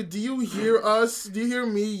 Motherfucker, do you hear us? Do you hear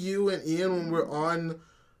me, you, and Ian when we're on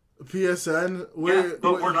PSN?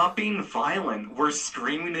 We're not being violent. We're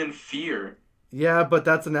screaming in fear. Yeah, but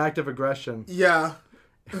that's an act of aggression. Yeah.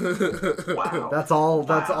 Wow. That's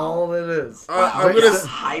all it is.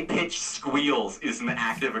 High-pitched squeals is an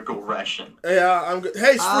act of aggression. Yeah, I'm good.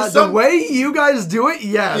 Hey, the way you guys do it,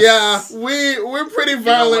 yes. Yeah, we're pretty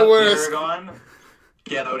violent with us.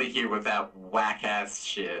 Get out of here with that whack-ass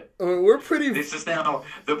shit. We're pretty... This is now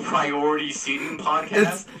the Priority Seating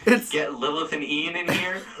Podcast. Get Lilith and Ian in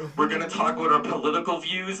here. We're going to talk about our political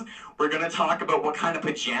views. We're going to talk about what kind of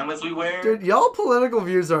pajamas we wear. Dude, y'all political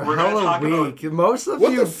views are hella weak. Most of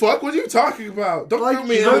What the fuck? What are you talking about? Don't put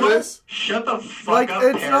me into this. Shut the fuck up,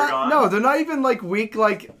 it's Paragon. No, they're not even, weak,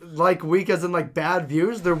 like weak as in like bad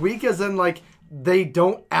views. They're weak as in like they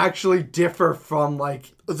don't actually differ from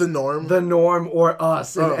like the norm or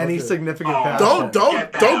us in any significant fashion. Don't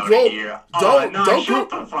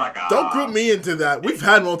group me into that. We've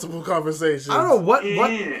had multiple conversations. I don't know what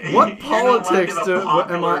politics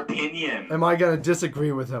am I gonna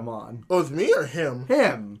disagree with him on? Oh, it's me or him?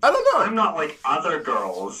 Him. I don't know. I'm not like other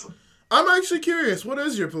girls. I'm actually curious. What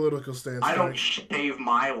is your political stance? I don't shave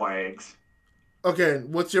my legs. Okay,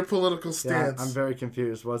 what's your political stance? Yeah, I'm very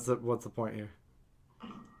confused. What's the point here?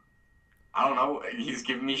 I don't know. He's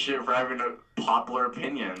giving me shit for having a popular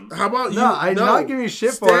opinion. How about you? No, I'm not giving you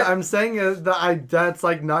shit for it. I'm saying that's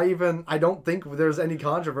like not even. I don't think there's any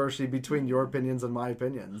controversy between your opinions and my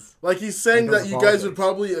opinions. Like he's saying that you guys would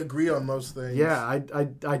probably agree on most things. Yeah, I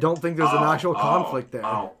don't think there's an actual conflict there.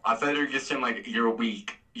 Oh, I thought you were just saying like you're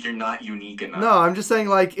weak. You're not unique enough. No, I'm just saying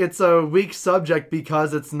like it's a weak subject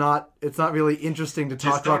because it's not really interesting to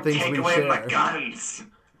talk about things we share. Just don't take away my guns.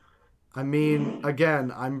 I mean,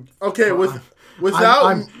 again, I'm okay I'm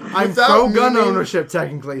pro gun ownership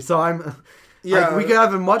technically, so I'm like, we could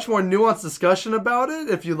have a much more nuanced discussion about it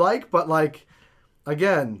if you like, but like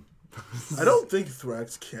again, I don't think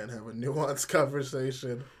Thrax can have a nuanced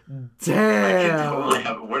conversation.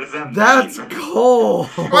 Damn, what does that mean? That's cold.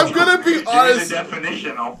 I'm gonna be honest. Give me the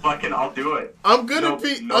definition. I'll do it. I'm gonna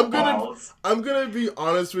be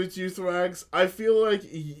honest with you, Thrax. I feel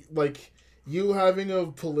like you having a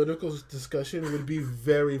political discussion would be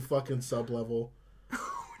very fucking sub-level.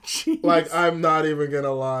 Like, I'm not even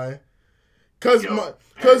gonna lie. Paragon,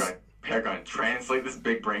 translate this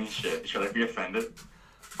big brain shit. Should I be offended?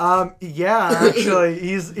 Yeah, actually,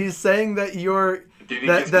 he's saying that you're... Did he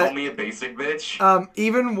just call me a basic bitch?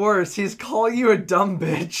 Even worse, he's calling you a dumb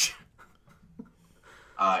bitch.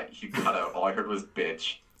 He cut out. All I heard was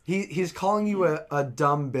bitch. He's calling you a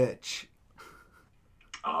dumb bitch.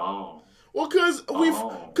 Oh. Well, he's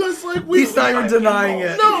not even denying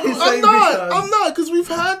it. No, I'm not, because we've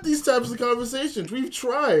had these types of conversations. We've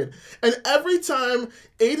tried, and every time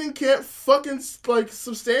Aiden can't fucking like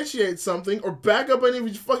substantiate something or back up any of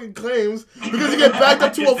his fucking claims because he gets backed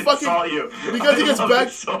up to a fucking because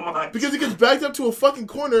he gets backed up to a fucking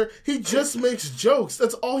corner. He just makes jokes.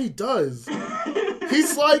 That's all he does.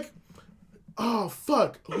 He's like. Oh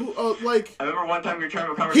fuck! I remember one time you were trying to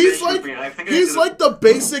have a conversation with me, and I think he's like the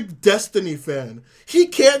basic Destiny fan. He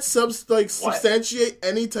can't substantiate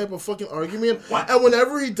any type of fucking argument, and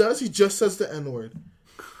whenever he does, he just says the N-word.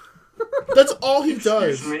 That's all he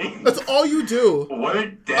does. That's all you do. What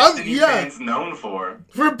are Destiny fans known for?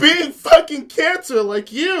 For being fucking cancer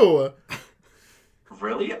like you.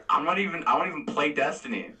 Really? I don't even play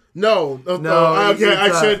Destiny. No. Okay,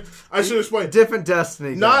 I should explain. Different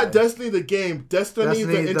Destiny. Not Destiny the game. Destiny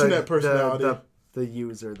the internet personality. The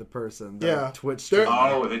user, the person. Twitch.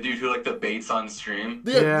 Oh, the dude who debates on stream.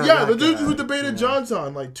 Yeah, the dude who debated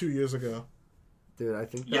Johnson like 2 years ago. Dude, I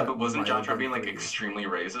think. Yeah, but wasn't JonTron being extremely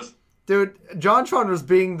racist? Dude, JonTron was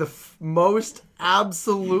being the most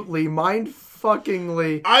absolutely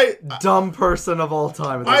mind-fuckingly dumb person of all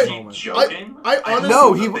time at this moment. Joking? I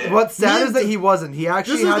honestly... What's sad is that he wasn't. He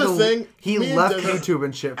actually had to... He left Desmond, YouTube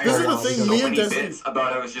and shit. This is the thing. Me and Desmond... bits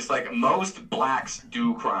about it was just most blacks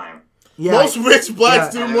do crime. Yeah, most rich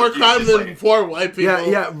blacks do more crime than poor white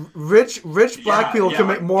people. Yeah. Rich black people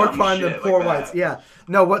commit more crime than poor whites. Yeah.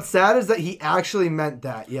 No, what's sad is that he actually meant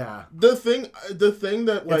that. Yeah. The thing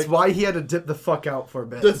that it's why he had to dip the fuck out for a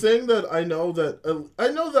bit. The thing that I know that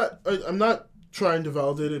I'm not trying to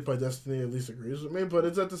validate it by Destiny. At least agrees with me, but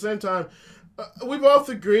it's at the same time we both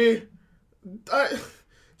agree.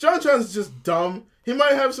 JonTron's just dumb. He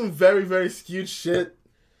might have some very very skewed shit.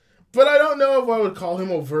 But I don't know if I would call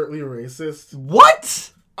him overtly racist.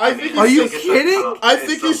 What? I think. Are you kidding? I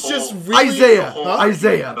think he's just really Isaiah.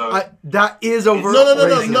 That is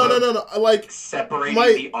overtly No. Like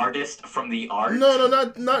separating the artist from the art. No,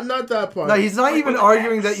 not that part. No, he's not even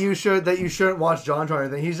arguing that you shouldn't watch JonTron or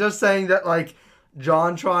anything. He's just saying that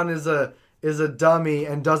JonTron is a dummy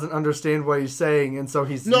and doesn't understand what he's saying, and so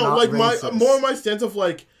he's not racist. My stance of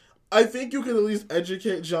I think you can at least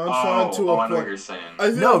educate JonTron to a point. I know what you're saying.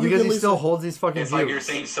 No, because he still holds these fucking views. It's like you're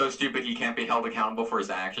saying he's so stupid he can't be held accountable for his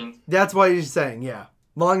actions? That's what he's saying, yeah.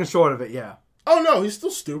 Long and short of it, yeah. Oh, no, he's still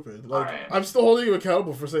stupid. Right. I'm still holding you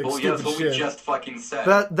accountable for saying stupid shit. That's what we just fucking said.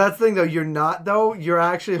 That's the thing, though. You're not, though. You're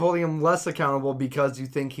actually holding him less accountable because you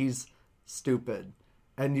think he's stupid.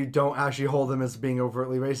 And you don't actually hold him as being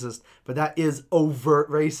overtly racist. But that is overt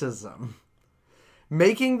racism.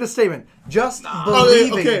 Making the statement,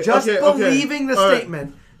 believing the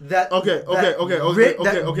statement that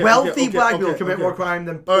wealthy black people commit more crime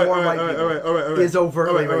than poor white people is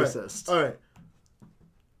overtly racist. All right.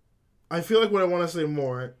 I feel like what I want to say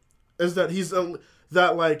more is that he's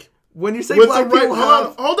that like. When you say black people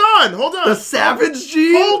have... Hold on. The savage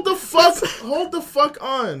gene? Hold the fuck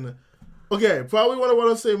on. Okay, probably what I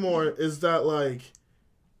want to say more is that, like,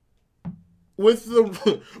 with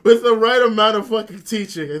the right amount of fucking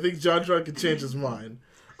teaching, I think JonTron can change his mind.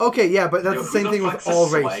 Okay, yeah, but that's the same thing with all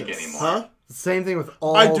races. Huh? Same thing with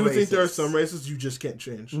all races. I do think there are some races you just can't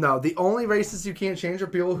change. No, the only races you can't change are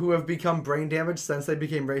people who have become brain damaged since they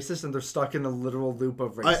became racist and they're stuck in a literal loop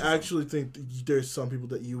of racism. I actually think there's some people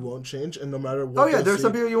that you won't change, and no matter what. Oh yeah, there's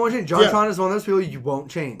some people you won't change. JonTron is one of those people you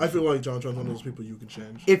won't change. I feel like JonTron's one of those people you can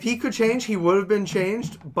change. If he could change, he would have been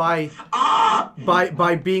changed by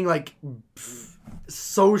being like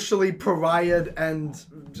socially pariahed and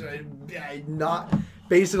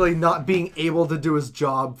not being able to do his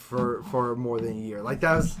job for more than a year. Like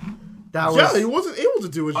that was. Yeah, he wasn't able to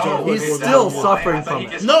do his job. He's still suffering from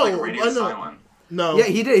it. No. Yeah,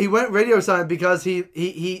 he did. He went radio silent because he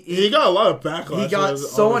got a lot of backlash. He got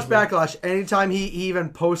so much backlash. Anytime he even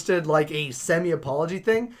posted like a semi-apology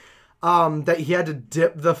thing, that he had to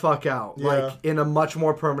dip the fuck out, like in a much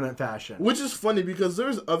more permanent fashion. Which is funny because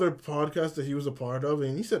there's other podcasts that he was a part of,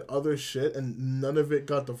 and he said other shit, and none of it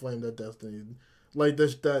got the flame that Destiny, like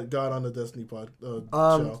that got on the Destiny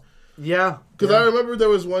show. Yeah. Because I remember there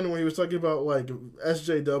was one where he was talking about, like,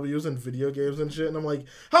 SJWs and video games and shit, and I'm like,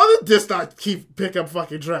 how did this not pick up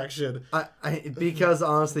fucking traction? Because,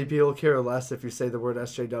 honestly, people care less if you say the word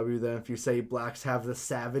SJW than if you say blacks have the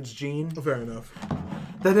savage gene. Fair enough.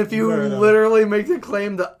 Then if you literally make the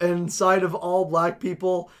claim that inside of all black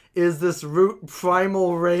people is this root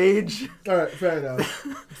primal rage. Alright, fair enough.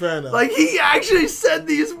 Fair enough. Like, he actually said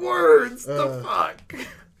these words. The fuck?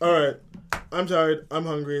 Alright. I'm tired. I'm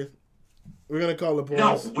hungry. We're gonna call it boys.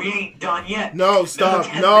 No, we ain't done yet. No, stop.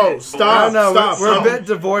 Stop. We're a bit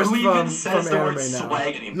divorced from anime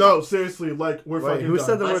now. No, seriously, like we're fucking who done.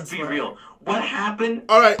 said the word? Let's be real. What happened?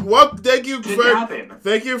 All right. Well, thank you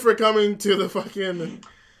for coming to the fucking.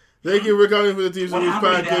 Thank you for coming for the Teams of Week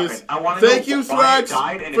podcast. Thank you,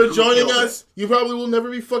 Thrax, for joining us. You probably will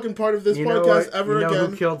never be fucking part of this podcast ever again.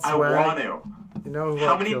 Who killed Swag? I want to. You know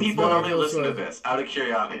how many people normally listen to this? Out of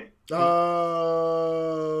curiosity.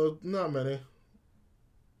 Not many.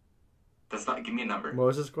 That's not. Give me a number. What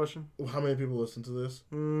was this question? How many people listen to this?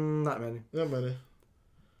 Not many. Not many.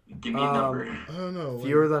 Give me a number. I don't know.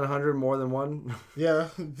 Fewer than 100, more than one. Yeah.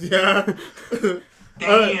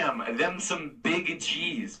 Damn, them some big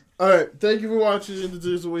G's. All right, thank you for watching the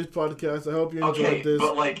Teams of Week podcast. I hope you enjoyed this.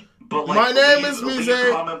 But like, my name is Mise.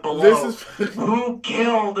 This is who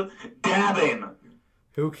killed Dabbing.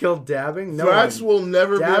 Who killed Dabbing? No Thrax will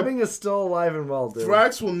never be... Dabbing is still alive and well, dude.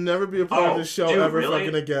 Thrax will never be a part of this show ever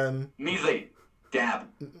fucking again. Mise, dab.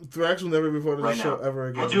 Thrax will never be part of the show ever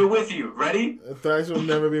again. I'll do it with you. Ready? Thrax will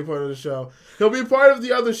never be a part of the show. He'll be part of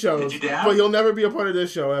the other shows, but he'll never be a part of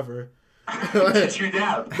this show ever. Did you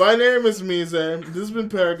dab? My name is Mise. This has been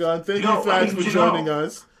Paragon. Thank you, Thrax, for joining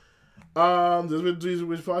us. This has been Dweeb's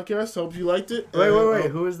Wish Podcast. Hope you liked it.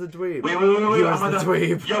 Wait. Who is the dweeb? Wait. Who is the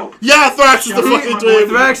dweeb? Yo. Yeah, Thrax is the fucking dweeb.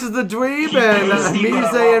 Thrax is the dweeb, and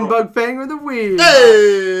Mise and Bugfang are the weeb.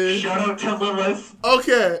 Hey! Shout out to Lilith.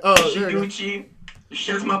 Okay. Shiguchi.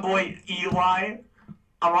 Shout my boy Eli.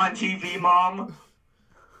 I'm on TV, Mom.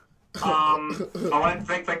 I want to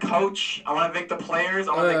thank the coach. I want to thank the players.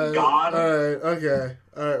 I want to thank God. Alright, okay.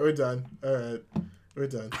 Alright, we're done. Alright, we're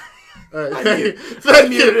done. Alright,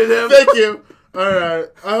 thank you. Alright,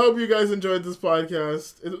 I hope you guys enjoyed this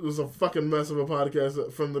podcast. It was a fucking mess of a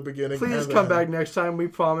podcast from the beginning. Please come back next time. We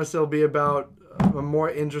promise it'll be about more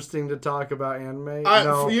interesting to talk about anime.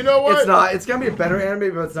 No, you know what? It's not. It's gonna be a better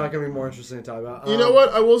anime, but it's not gonna be more interesting to talk about. You know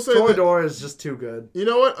what? I will say Toradora is just too good. You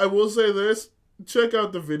know what? I will say this. Check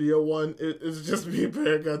out the video one. It's just me and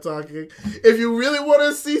Paragon talking. If you really want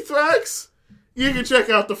to see Thrax, you can check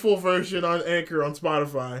out the full version on Anchor on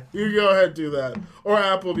Spotify. You can go ahead and do that. Or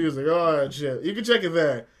Apple Music. All that shit. You can check it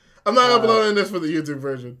there. I'm not uploading this for the YouTube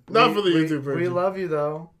version. Not for the YouTube version. We love you,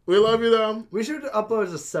 though. We love you, though. We should upload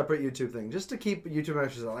as a separate YouTube thing. Just to keep YouTube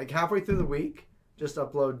extras on. Like, halfway through the week, just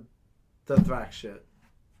upload the Thrax shit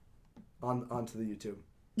onto the YouTube.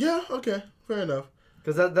 Yeah, okay. Fair enough.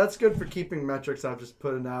 Because that's good for keeping metrics up, just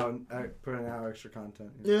putting out extra content.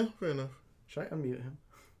 You know? Yeah, fair enough. Should I unmute him?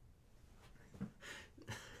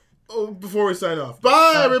 Before we sign off.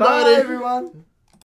 Bye, everybody! Bye, everyone!